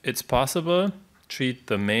 If it's possible, treat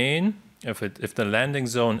the main. If the landing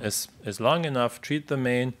zone is long enough, treat the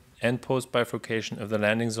main and post-bifurcation. If the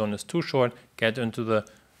landing zone is too short, get into the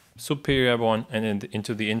superior one and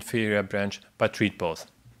into the inferior branch, but treat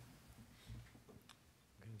both.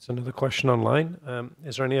 There's another question online.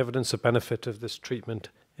 Is there any evidence of benefit of this treatment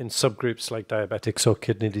in subgroups like diabetics or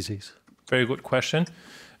kidney disease? Very good question.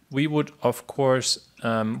 We would, of course,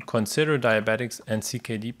 consider diabetics and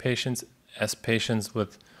CKD patients as patients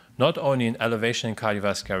with not only an elevation in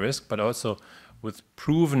cardiovascular risk, but also with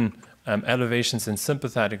proven elevations in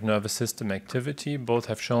sympathetic nervous system activity. Both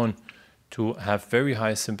have shown to have very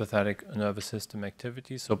high sympathetic nervous system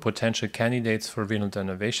activity, so potential candidates for renal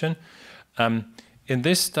denervation. In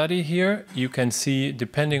this study here, you can see,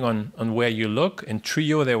 depending on where you look, in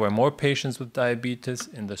TRIO there were more patients with diabetes.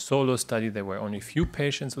 In the SOLO study there were only few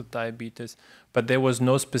patients with diabetes, but there was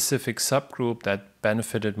no specific subgroup that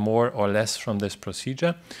benefited more or less from this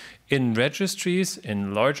procedure. In registries,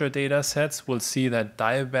 in larger data sets, we'll see that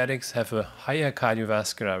diabetics have a higher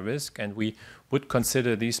cardiovascular risk, and we would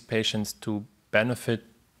consider these patients to benefit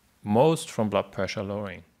most from blood pressure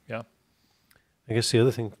lowering. Yeah. I guess the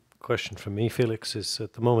other question for me, Felix, is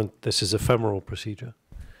at the moment this is a femoral procedure.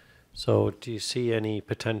 So do you see any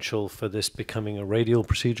potential for this becoming a radial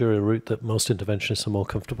procedure, a route that most interventionists are more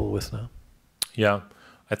comfortable with now? Yeah,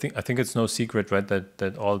 I think it's no secret, right,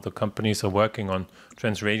 that all the companies are working on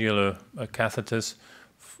transradial catheters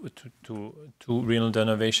to renal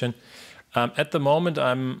denervation. At the moment,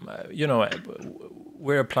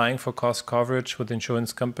 we're applying for cost coverage with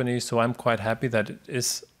insurance companies, so I'm quite happy that it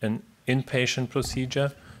is an inpatient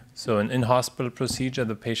procedure. So an in-hospital procedure,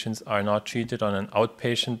 the patients are not treated on an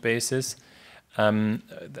outpatient basis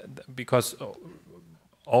because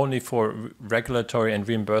only for regulatory and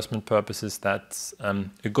reimbursement purposes, that's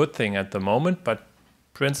a good thing at the moment. But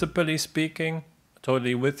principally speaking,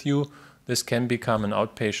 totally with you, this can become an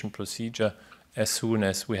outpatient procedure as soon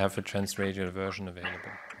as we have a transradial version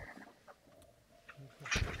available.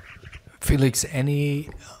 Felix, any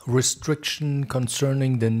restriction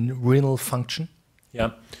concerning the renal function?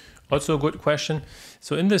 Yeah, also a good question.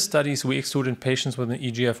 So in the studies, we excluded patients with an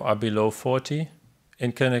eGFR below 40.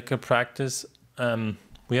 In clinical practice,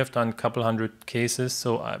 we have done a couple hundred cases,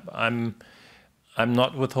 so I'm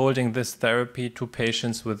not withholding this therapy to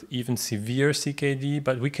patients with even severe CKD,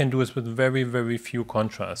 but we can do this with very, very few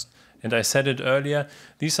contrast. And I said it earlier,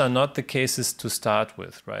 these are not the cases to start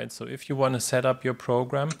with, right? So if you want to set up your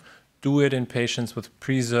program, do it in patients with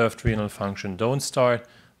preserved renal function. Don't start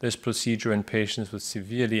this procedure in patients with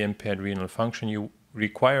severely impaired renal function. You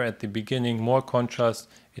require at the beginning more contrast.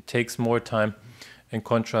 It takes more time, and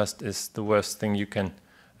contrast is the worst thing you can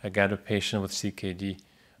get a patient with CKD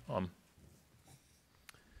on.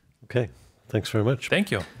 Okay, thanks very much. Thank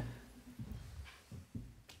you.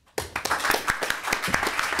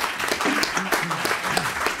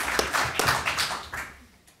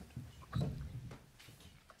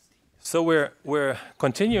 So we're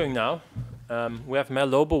continuing now. We have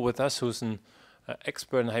Lobo with us, who's an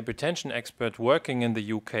expert, an hypertension expert working in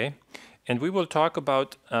the UK. And we will talk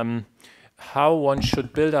about how one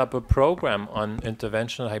should build up a program on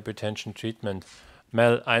interventional hypertension treatment.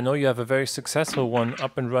 Mel, I know you have a very successful one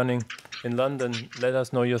up and running in London. Let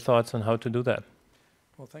us know your thoughts on how to do that.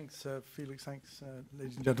 Well, thanks, Felix. Thanks,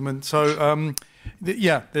 ladies and gentlemen. So,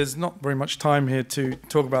 yeah, there's not very much time here to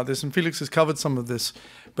talk about this, and Felix has covered some of this,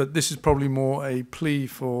 but this is probably more a plea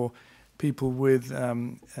for people with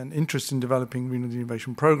an interest in developing renal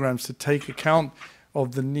denervation programs to take account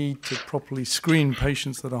of the need to properly screen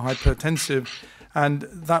patients that are hypertensive, and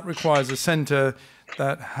that requires a centre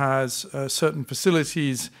that has certain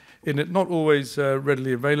facilities in it, not always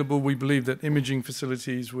readily available. We believe that imaging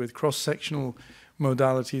facilities with cross-sectional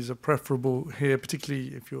modalities are preferable here, particularly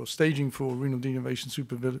if you're staging for renal denervation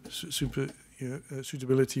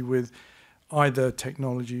suitability with either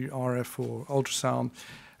technology, RF or ultrasound.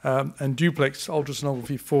 And duplex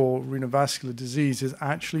ultrasonography for renovascular disease is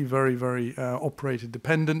actually very, very operator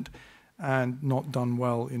dependent and not done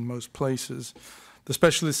well in most places. The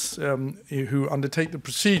specialists who undertake the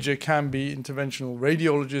procedure can be interventional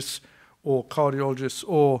radiologists or cardiologists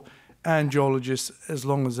or angiologists, as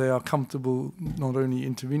long as they are comfortable not only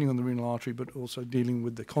intervening on the renal artery but also dealing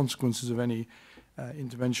with the consequences of any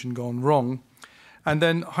intervention gone wrong. And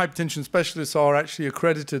then hypertension specialists are actually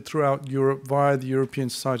accredited throughout Europe via the European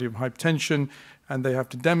Society of Hypertension, and they have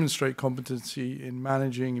to demonstrate competency in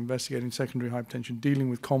managing, investigating secondary hypertension, dealing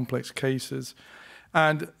with complex cases.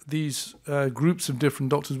 And these groups of different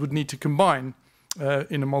doctors would need to combine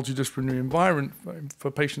in a multidisciplinary environment for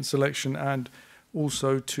patient selection and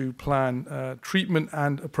also to plan treatment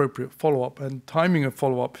and appropriate follow-up. And timing of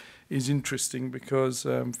follow-up is interesting because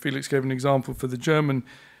Felix gave an example for the German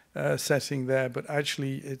setting there, but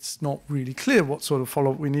actually it's not really clear what sort of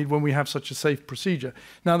follow-up we need when we have such a safe procedure.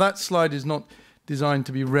 Now, that slide is not designed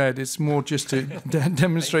to be read. It's more just to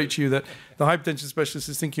demonstrate to you that the hypertension specialist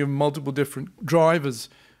is thinking of multiple different drivers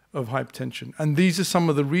of hypertension. And these are some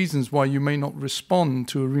of the reasons why you may not respond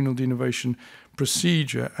to a renal denervation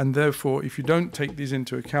procedure. And therefore, if you don't take these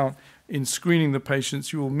into account in screening the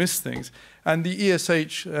patients, you will miss things. And the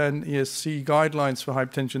ESH and ESC guidelines for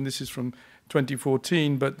hypertension, this is from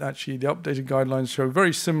 2014, but actually the updated guidelines show a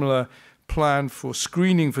very similar plan for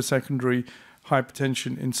screening for secondary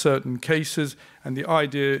hypertension in certain cases. And the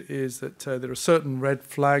idea is that there are certain red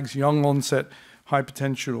flags, young onset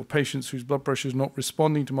hypertension, or patients whose blood pressure is not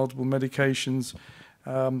responding to multiple medications,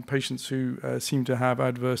 patients who seem to have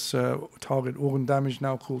adverse target organ damage,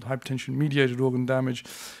 now called hypertension-mediated organ damage.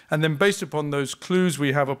 And then based upon those clues,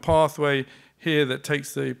 we have a pathway here that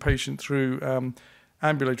takes the patient through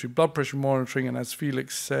ambulatory blood pressure monitoring, and as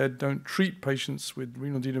Felix said, don't treat patients with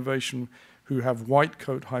renal denervation who have white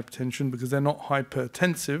coat hypertension because they're not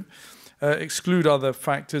hypertensive. Exclude other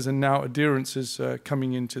factors, and now adherence is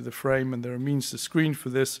coming into the frame, and there are means to screen for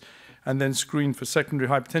this and then screen for secondary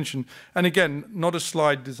hypertension. And again, not a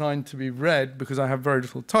slide designed to be read because I have very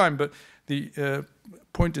little time, but the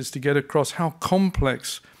point is to get across how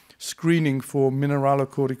complex screening for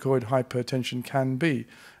mineralocorticoid hypertension can be.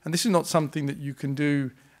 And this is not something that you can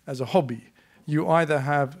do as a hobby. You either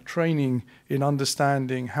have training in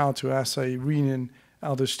understanding how to assay renin,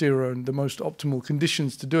 aldosterone, the most optimal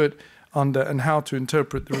conditions to do it under, and how to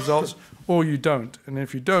interpret the results, or you don't. And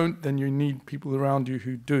if you don't, then you need people around you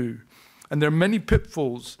who do. And there are many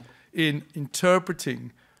pitfalls in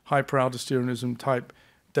interpreting hyperaldosteronism type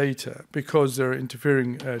data because there are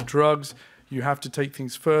interfering drugs. You have to take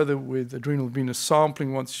things further with adrenal venous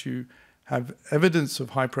sampling once you have evidence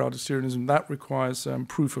of hyperaldosteronism. That requires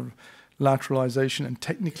proof of lateralization, and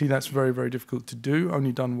technically that's very, very difficult to do,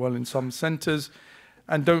 only done well in some centers.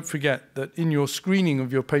 And don't forget that in your screening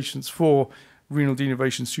of your patients for renal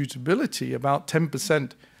denervation suitability, about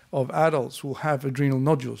 10% of adults will have adrenal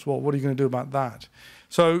nodules. Well, what are you going to do about that?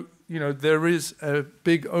 So, there is a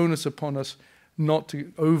big onus upon us not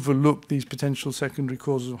to overlook these potential secondary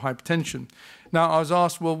causes of hypertension. Now, I was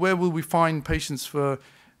asked, well, where will we find patients for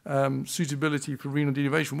suitability for renal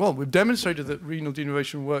denervation? Well, we've demonstrated that renal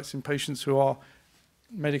denervation works in patients who are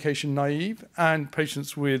medication naive and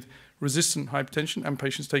patients with resistant hypertension and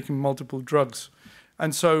patients taking multiple drugs.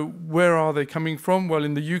 And so where are they coming from? Well,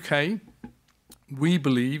 in the UK, we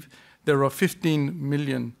believe there are 15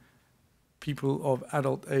 million people of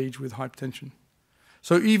adult age with hypertension.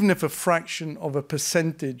 So even if a fraction of a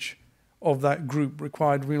percentage of that group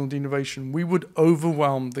required renal denervation, we would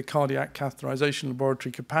overwhelm the cardiac catheterization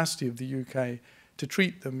laboratory capacity of the UK to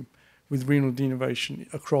treat them with renal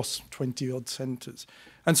denervation across 20-odd centers.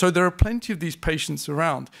 And so there are plenty of these patients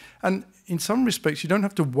around. And in some respects, you don't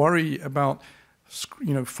have to worry about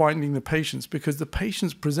finding the patients, because the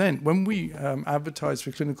patients present. When we advertised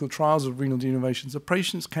for clinical trials of renal denervations, the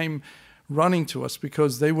patients came running to us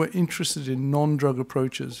because they were interested in non-drug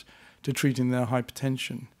approaches to treating their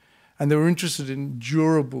hypertension. And they were interested in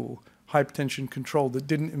durable hypertension control that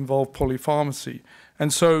didn't involve polypharmacy.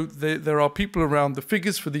 And so there are people around. The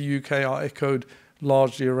figures for the UK are echoed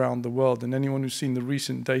largely around the world. And anyone who's seen the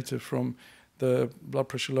recent data from the blood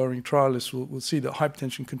pressure lowering trialists will see that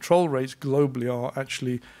hypertension control rates globally are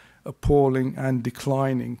actually appalling and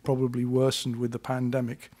declining, probably worsened with the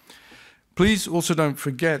pandemic. Please also don't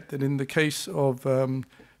forget that in the case of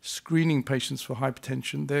screening patients for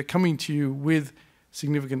hypertension, they're coming to you with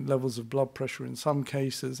significant levels of blood pressure in some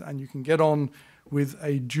cases, and you can get on with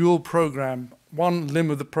a dual program. One limb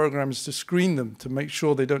of the program is to screen them to make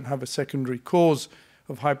sure they don't have a secondary cause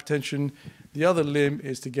of hypertension. The other limb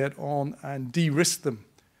is to get on and de-risk them.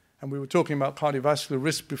 And we were talking about cardiovascular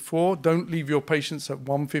risk before. Don't leave your patients at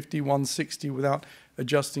 150, 160 without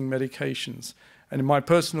adjusting medications. And in my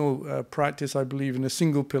personal practice, I believe in a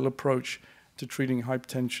single pill approach to treating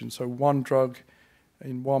hypertension. So one drug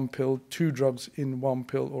in one pill, two drugs in one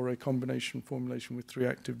pill, or a combination formulation with 3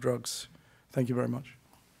 active drugs. Thank you very much.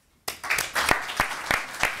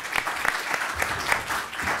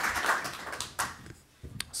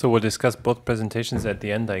 So we'll discuss both presentations at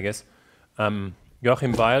the end, I guess.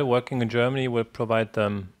 Joachim Weil, working in Germany, will provide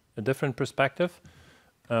a different perspective,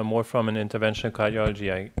 more from an interventional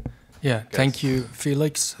cardiology, Yeah, thank you,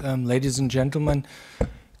 Felix. Ladies and gentlemen,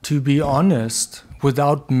 to be honest,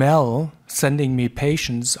 without Mel sending me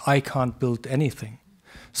patients, I can't build anything.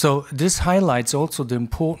 So this highlights also the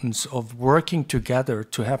importance of working together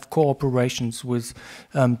to have cooperations with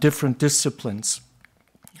different disciplines.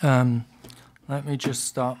 Let me just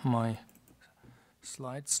start my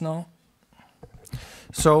slides now.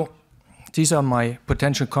 So these are my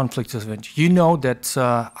potential conflicts of interest. You know that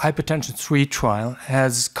Hypertension 3 trial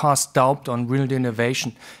has cast doubt on renal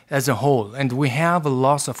denervation as a whole, and we have a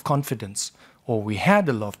loss of confidence, or we had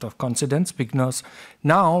a lot of confidence, because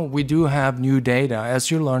now we do have new data,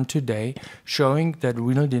 as you learned today, showing that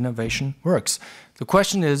renal denervation works. The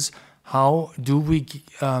question is, how do we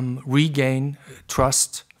regain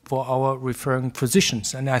trust for our referring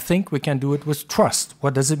physicians? And I think we can do it with trust.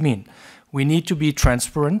 What does it mean? We need to be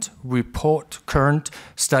transparent, report current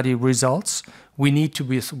study results. We need to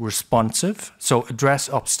be responsive, so address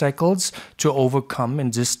obstacles to overcome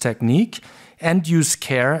in this technique, and use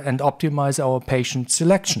care and optimize our patient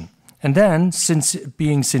selection. And then, since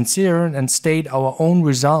being sincere and state our own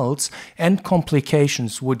results and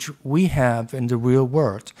complications which we have in the real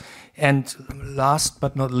world. And last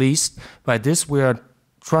but not least, by this we are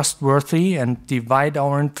trustworthy and divide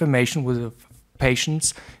our information with the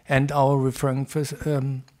patients and our referring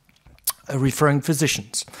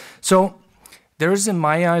physicians. So there is, in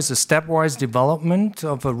my eyes, a stepwise development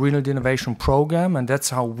of a renal denervation program, and that's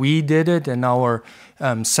how we did it in our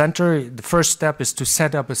center. The first step is to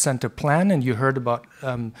set up a center plan, and you heard about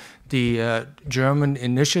the German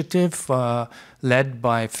initiative led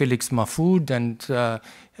by Felix Mahfoud, and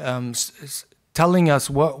telling us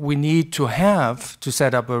what we need to have to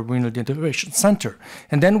set up a renal denervation center.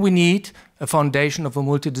 And then we need a foundation of a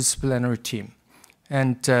multidisciplinary team.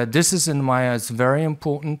 And this is, in my eyes, very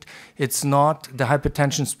important. It's not the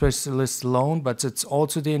hypertension specialist alone, but it's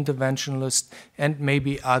also the interventionalist and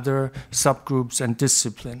maybe other subgroups and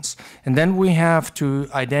disciplines. And then we have to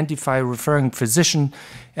identify a referring physician.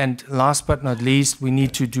 And last but not least, we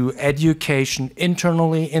need to do education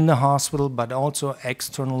internally in the hospital, but also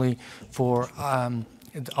externally for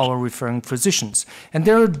our referring physicians. And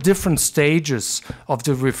there are different stages of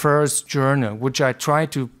the referrer's journey, which I try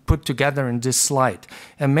to put together in this slide.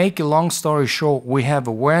 And make a long story short, we have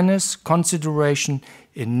awareness, consideration,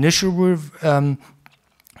 initial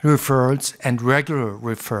referrals, and regular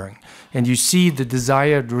referring. And you see the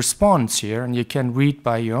desired response here, and you can read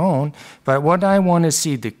by your own. But what I want to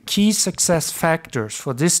see, the key success factors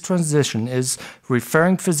for this transition is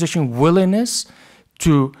referring physician willingness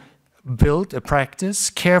to build a practice,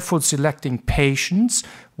 careful selecting patients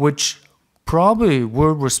which probably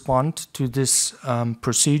will respond to this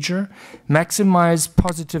procedure, maximize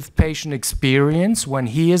positive patient experience when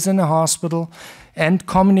he is in a hospital, and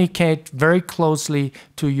communicate very closely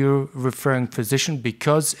to your referring physician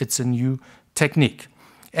because it's a new technique.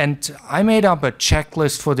 And I made up a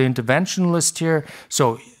checklist for the interventionalist here.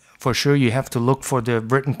 So for sure, you have to look for the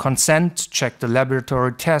written consent, check the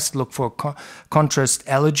laboratory test, look for contrast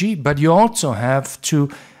allergy, but you also have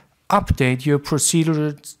to update your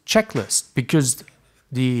procedure checklist because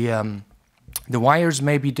the wires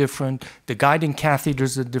may be different, the guiding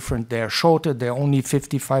catheters are different, they are shorter, they're only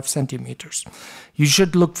 55 centimeters. You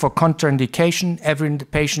should look for contraindication. Every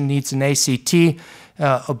patient needs an ACT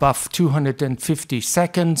above 250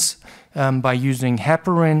 seconds. By using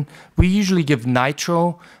heparin. We usually give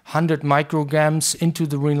nitro, 100 micrograms into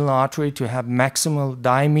the renal artery to have maximal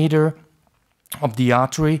diameter of the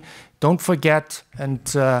artery. Don't forget, and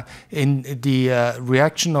in the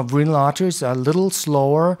reaction of renal arteries are a little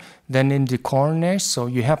slower than in the coronaries, so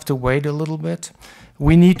you have to wait a little bit.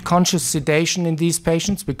 We need conscious sedation in these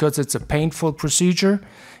patients because it's a painful procedure.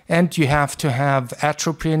 And you have to have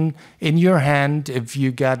atropine in your hand if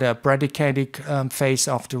you get a bradycardic phase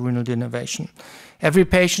after renal denervation. Every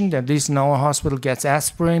patient, at least in our hospital, gets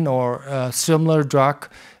aspirin or a similar drug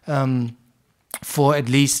for at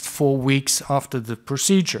least 4 weeks after the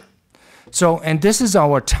procedure. So, and this is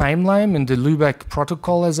our timeline in the Lübeck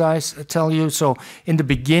protocol, as I tell you. So in the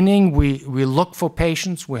beginning, we look for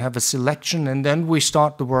patients, we have a selection, and then we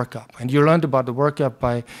start the workup. And you learned about the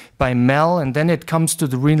workup by Mel, and then it comes to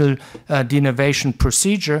the renal denervation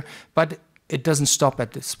procedure, but it doesn't stop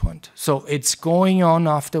at this point. So it's going on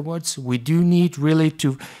afterwards. We do need really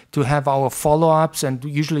to have our follow-ups, and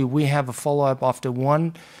usually we have a follow-up after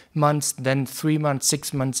 1 month, then 3 months,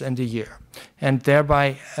 6 months, and a year. And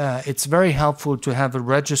thereby, it's very helpful to have a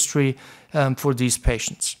registry for these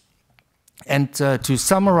patients. And to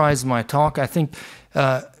summarize my talk, I think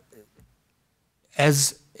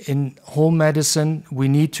as in whole medicine, we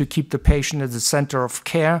need to keep the patient at the center of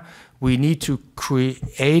care. We need to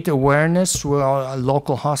create awareness through our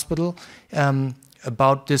local hospital,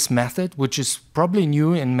 about this method, which is probably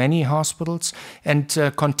new in many hospitals, and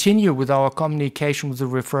continue with our communication with the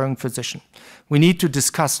referring physician. We need to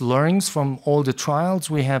discuss learnings from all the trials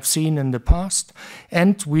we have seen in the past,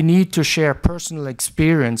 and we need to share personal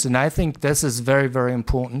experience, and I think this is very, very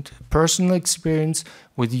important, personal experience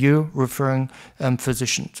with you referring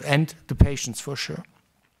physicians and the patients for sure.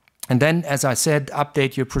 And then, as I said,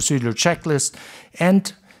 update your procedural checklist,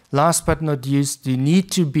 and last but not least, you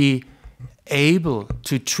need to be able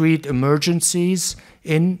to treat emergencies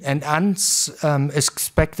in and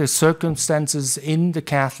unexpected circumstances in the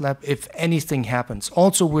cath lab if anything happens.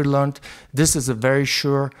 Also, we learned this is a very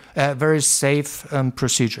very safe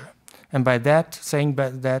procedure. And by that,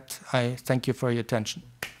 I thank you for your attention.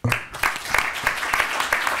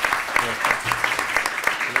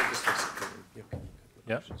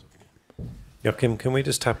 Yeah. Joachim, can we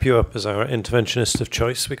just tap you up as our interventionist of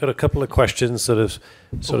choice? We've got a couple of questions that have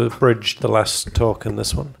sort of bridged the last talk and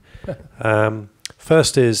this one.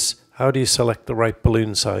 First is, how do you select the right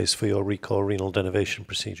balloon size for your recall renal denervation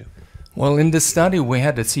procedure? Well, in this study, we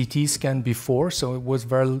had a CT scan before, so it was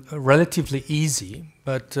relatively easy.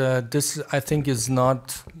 But this, I think,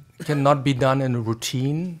 cannot be done in a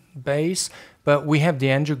routine base. But we have the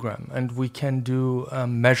angiogram, and we can do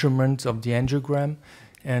measurements of the angiogram.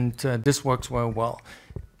 And this works very well.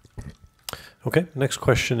 Okay, next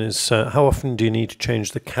question is, how often do you need to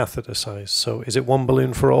change the catheter size? So is it one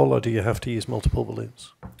balloon for all, or do you have to use multiple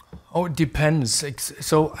balloons? Oh, it depends.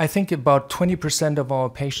 So I think about 20% of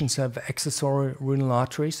our patients have accessory renal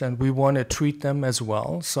arteries, and we want to treat them as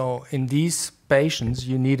well. So in these patients,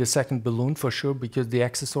 you need a second balloon for sure, because the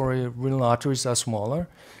accessory renal arteries are smaller.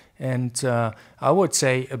 And I would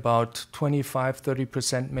say about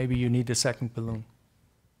 25–30% maybe you need a second balloon.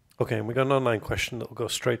 Okay, and we got an online question that will go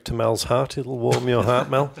straight to Mel's heart. It'll warm your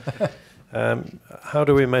heart, Mel. How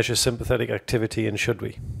do we measure sympathetic activity, and should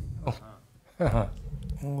we? Oh,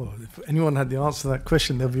 if anyone had the answer to that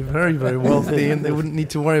question, they'd be very, very wealthy and they wouldn't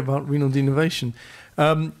need to worry about renal denervation.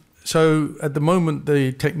 So at the moment,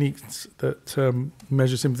 the techniques that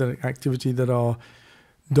measure sympathetic activity that are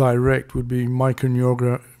direct would be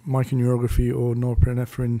microneurography or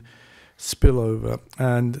norepinephrine spillover,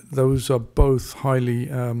 and those are both highly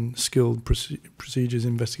skilled procedures,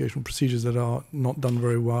 investigational procedures that are not done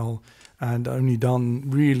very well and only done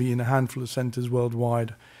really in a handful of centers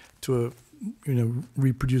worldwide to a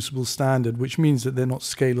reproducible standard, which means that they're not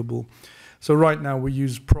scalable. So right now we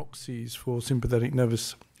use proxies for sympathetic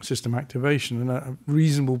nervous system activation, and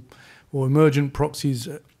reasonable or emergent proxies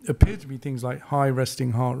appear to be things like high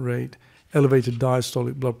resting heart rate, elevated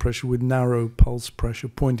diastolic blood pressure with narrow pulse pressure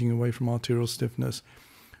pointing away from arterial stiffness,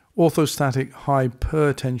 orthostatic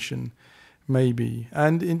hypertension maybe,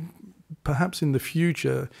 and perhaps in the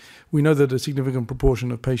future we know that a significant proportion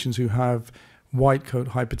of patients who have white coat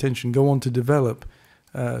hypertension go on to develop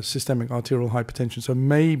systemic arterial hypertension, so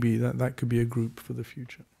maybe that could be a group for the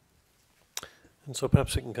future. And so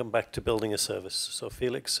perhaps we can come back to building a service. So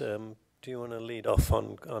Felix, do you want to lead off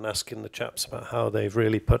on asking the chaps about how they've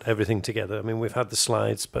really put everything together? I mean, we've had the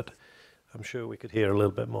slides, but I'm sure we could hear a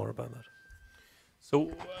little bit more about that.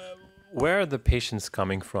 So where are the patients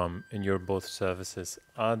coming from in your both services?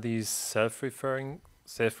 Are these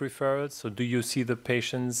self-referrals? So do you see the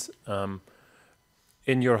patients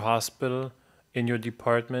in your hospital, in your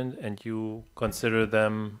department, and you consider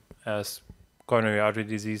them as coronary artery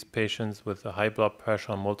disease patients with a high blood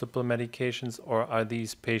pressure on multiple medications, or are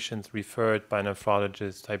these patients referred by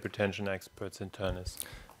nephrologists, hypertension experts, internists?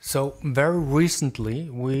 So very recently,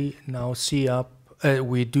 we now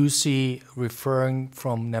we do see referring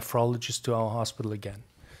from nephrologists to our hospital again.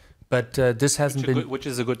 But this hasn't been... Which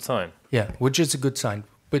is a good sign. Yeah, which is a good sign.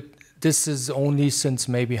 But this is only since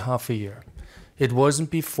maybe half a year. It wasn't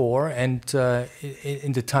before, and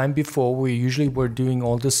in the time before, we usually were doing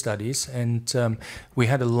all the studies, and we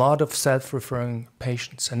had a lot of self-referring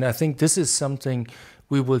patients. And I think this is something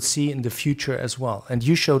we will see in the future as well. And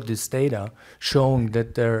you showed this data showing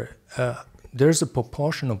that there's a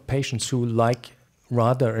proportion of patients who like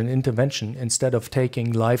rather an intervention instead of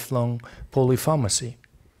taking lifelong polypharmacy.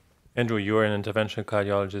 Andrew, you're an interventional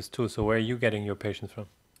cardiologist too, so where are you getting your patients from?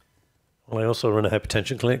 Well, I also run a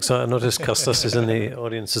hypertension clinic, so I noticed Kostas is in the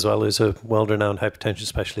audience as well, who's a world-renowned hypertension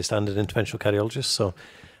specialist and an interventional cardiologist. So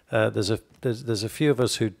there's a few of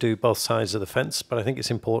us who do both sides of the fence, but I think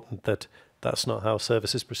it's important that that's not how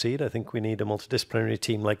services proceed. I think we need a multidisciplinary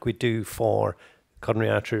team like we do for coronary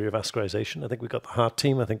artery revascularization. I think we've got the heart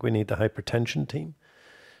team. I think we need the hypertension team.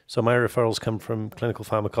 So my referrals come from clinical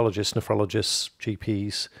pharmacologists, nephrologists,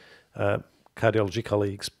 GPs, cardiology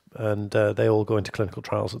colleagues, and they all go into clinical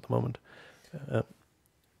trials at the moment.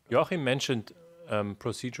 Joachim mentioned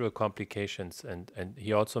procedural complications, and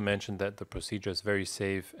he also mentioned that the procedure is very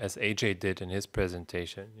safe, as Ajay did in his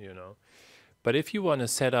presentation, you know. But if you want to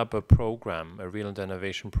set up a program, a renal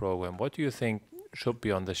denervation program, what do you think should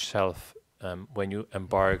be on the shelf when you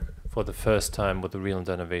embark for the first time with a renal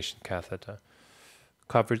denervation catheter?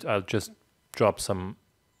 Covered, I'll just drop some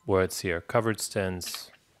words here. Covered stents,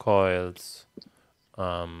 coils.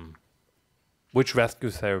 Which rescue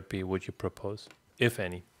therapy would you propose, if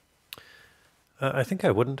any? I think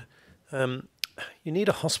I wouldn't. You need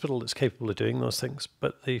a hospital that's capable of doing those things,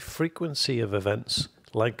 but the frequency of events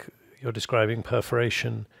like you're describing,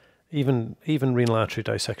 perforation, even renal artery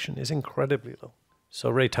dissection, is incredibly low. So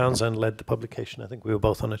Ray Townsend led the publication, I think we were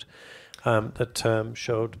both on it, that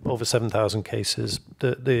showed over 7,000 cases.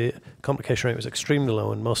 The complication rate was extremely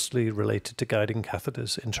low and mostly related to guiding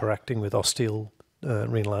catheters interacting with osteal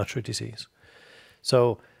renal artery disease.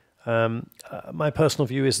 So my personal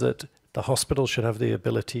view is that the hospital should have the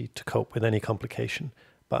ability to cope with any complication,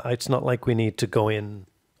 but it's not like we need to go in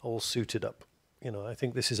all suited up. You know, I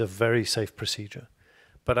think this is a very safe procedure.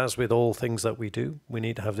 But as with all things that we do, we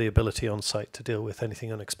need to have the ability on site to deal with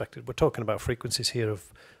anything unexpected. We're talking about frequencies here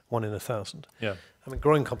of 1 in 1,000. Yeah. I mean,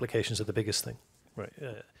 groin complications are the biggest thing. Right.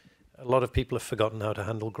 A lot of people have forgotten how to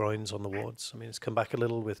handle groins on the wards. I mean, it's come back a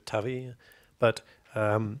little with TAVI, but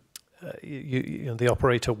you know, the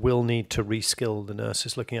operator will need to reskill the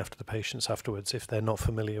nurses looking after the patients afterwards if they're not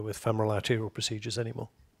familiar with femoral arterial procedures anymore,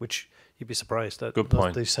 which you'd be surprised that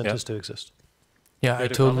these centers do exist. Yeah, I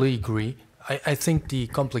totally agree. I think the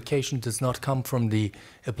complication does not come from the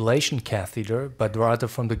ablation catheter, but rather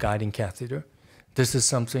from the guiding catheter. This is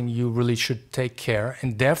something you really should take care,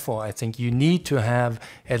 and therefore I think you need to have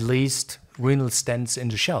at least renal stents in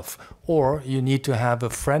the shelf, or you need to have a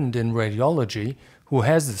friend in radiology who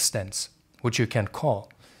has the stents, which you can call,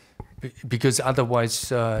 because otherwise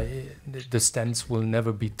the stents will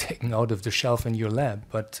never be taken out of the shelf in your lab.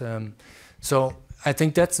 But so I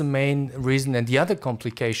think that's the main reason, and the other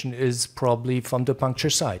complication is probably from the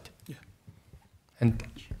puncture site. Yeah. And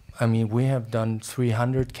I mean, we have done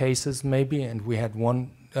 300 cases maybe, and we had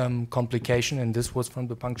one complication, and this was from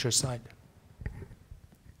the puncture site.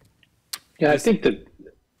 Yeah, I think that.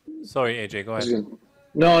 Sorry, Ajay, go ahead.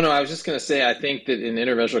 No, I was just going to say, I think that in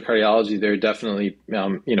interventional cardiology, there are definitely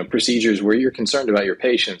procedures where you're concerned about your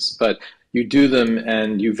patients, but you do them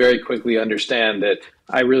and you very quickly understand that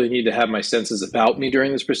I really need to have my senses about me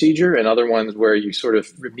during this procedure, and other ones where you sort of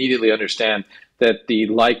immediately understand that the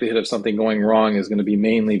likelihood of something going wrong is going to be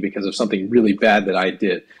mainly because of something really bad that I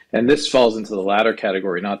did. And this falls into the latter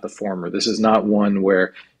category, not the former. This is not one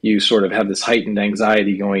where you sort of have this heightened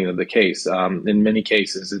anxiety going into the case. In many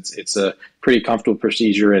cases, it's a pretty comfortable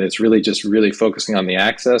procedure, and it's really just really focusing on the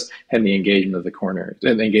access and the engagement of the coronary,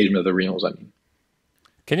 and the engagement of the renals, I mean.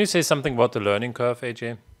 Can you say something about the learning curve,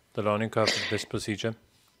 Ajay? The learning curve of this procedure?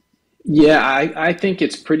 Yeah, I think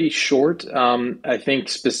it's pretty short. I think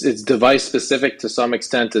it's device specific to some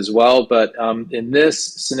extent as well. But in this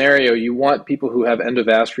scenario, you want people who have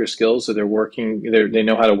endovascular skills, so they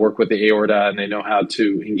know how to work with the aorta and they know how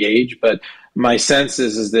to engage. But my sense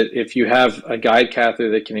is that if you have a guide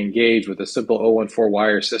catheter that can engage with a simple 014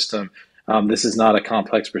 wire system, this is not a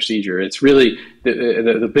complex procedure. It's really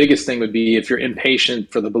the biggest thing would be if you're impatient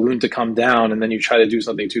for the balloon to come down and then you try to do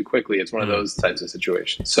something too quickly. It's one of those types of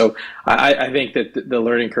situations. So I think that the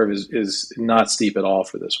learning curve is not steep at all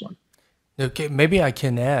for this one. Okay, maybe I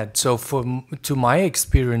can add. So to my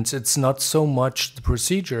experience, it's not so much the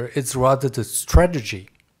procedure, it's rather the strategy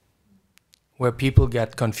where people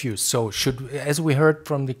get confused. So as we heard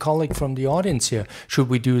from the colleague from the audience here, should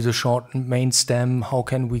we do the short main stem? How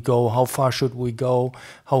can we go? How far should we go?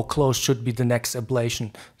 How close should be the next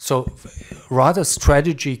ablation? So rather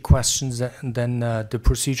strategy questions than the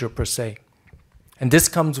procedure per se. And this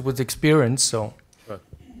comes with experience, so.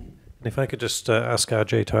 If I could just ask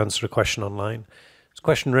Ajay to answer a question online. It's a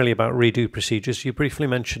question really about redo procedures. You briefly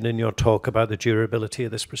mentioned in your talk about the durability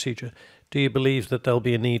of this procedure. Do you believe that there'll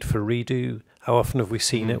be a need for redo? How often have we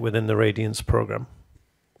seen it within the Radiance program?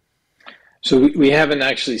 So we haven't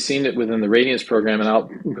actually seen it within the Radiance program, and I'll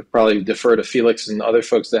probably defer to Felix and other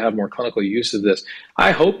folks that have more clinical use of this. I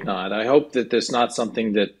hope not. I hope that there's not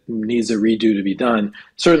something that needs a redo to be done.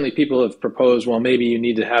 Certainly people have proposed, well, maybe you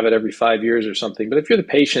need to have it every 5 years or something. But if you're the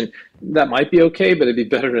patient, that might be okay, but it'd be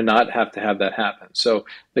better to not have to have that happen. So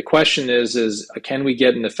the question is can we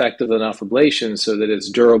get an effective enough ablation so that it's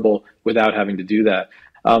durable without having to do that?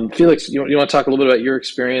 Felix, you want to talk a little bit about your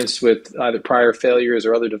experience with either prior failures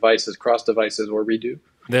or other devices, cross devices, or redo?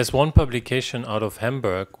 There's one publication out of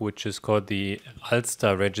Hamburg, which is called the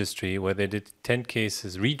Ulster Registry, where they did 10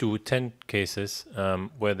 cases, redo 10 cases,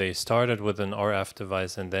 where they started with an RF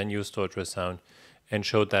device and then used ultrasound, and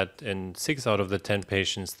showed that in 6 out of the 10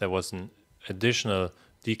 patients, there was an additional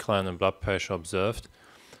decline in blood pressure observed.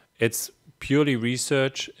 It's purely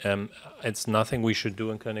research. It's nothing we should do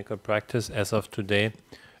in clinical practice as of today.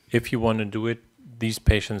 If you want to do it, these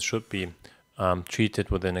patients should be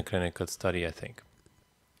treated within a clinical study, I think.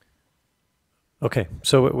 Okay,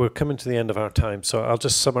 so we're coming to the end of our time, so I'll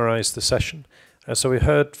just summarize the session. So we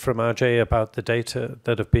heard from Ajay about the data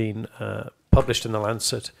that have been published in The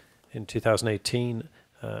Lancet in 2018,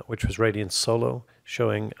 which was Radiance Solo,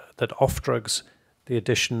 showing that off drugs, the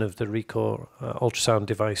addition of the Recor ultrasound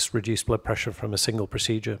device reduced blood pressure from a single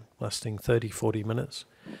procedure, lasting 30-40 minutes.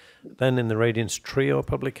 Then in the Radiance Trio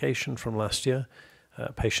publication from last year,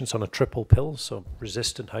 patients on a triple pill, so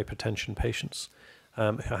resistant hypertension patients,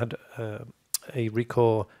 had a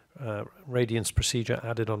Recor Radiance procedure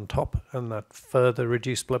added on top, and that further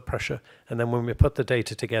reduced blood pressure. And then when we put the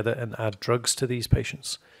data together and add drugs to these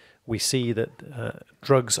patients, we see that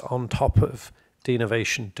drugs on top of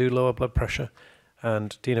denervation do lower blood pressure,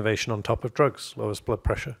 and denervation on top of drugs lowers blood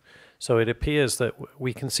pressure. So it appears that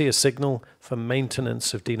we can see a signal for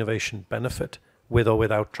maintenance of denervation benefit with or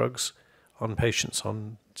without drugs on patients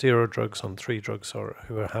on 0 drugs, on 3 drugs, or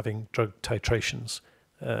who are having drug titrations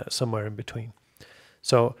somewhere in between.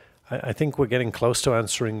 So I think we're getting close to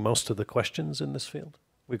answering most of the questions in this field.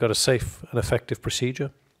 We've got a safe and effective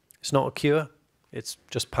procedure. It's not a cure, it's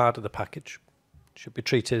just part of the package. It should be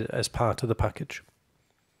treated as part of the package.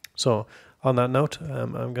 So on that note,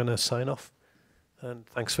 I'm going to sign off. And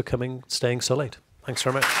thanks for coming, staying so late. Thanks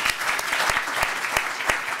very much.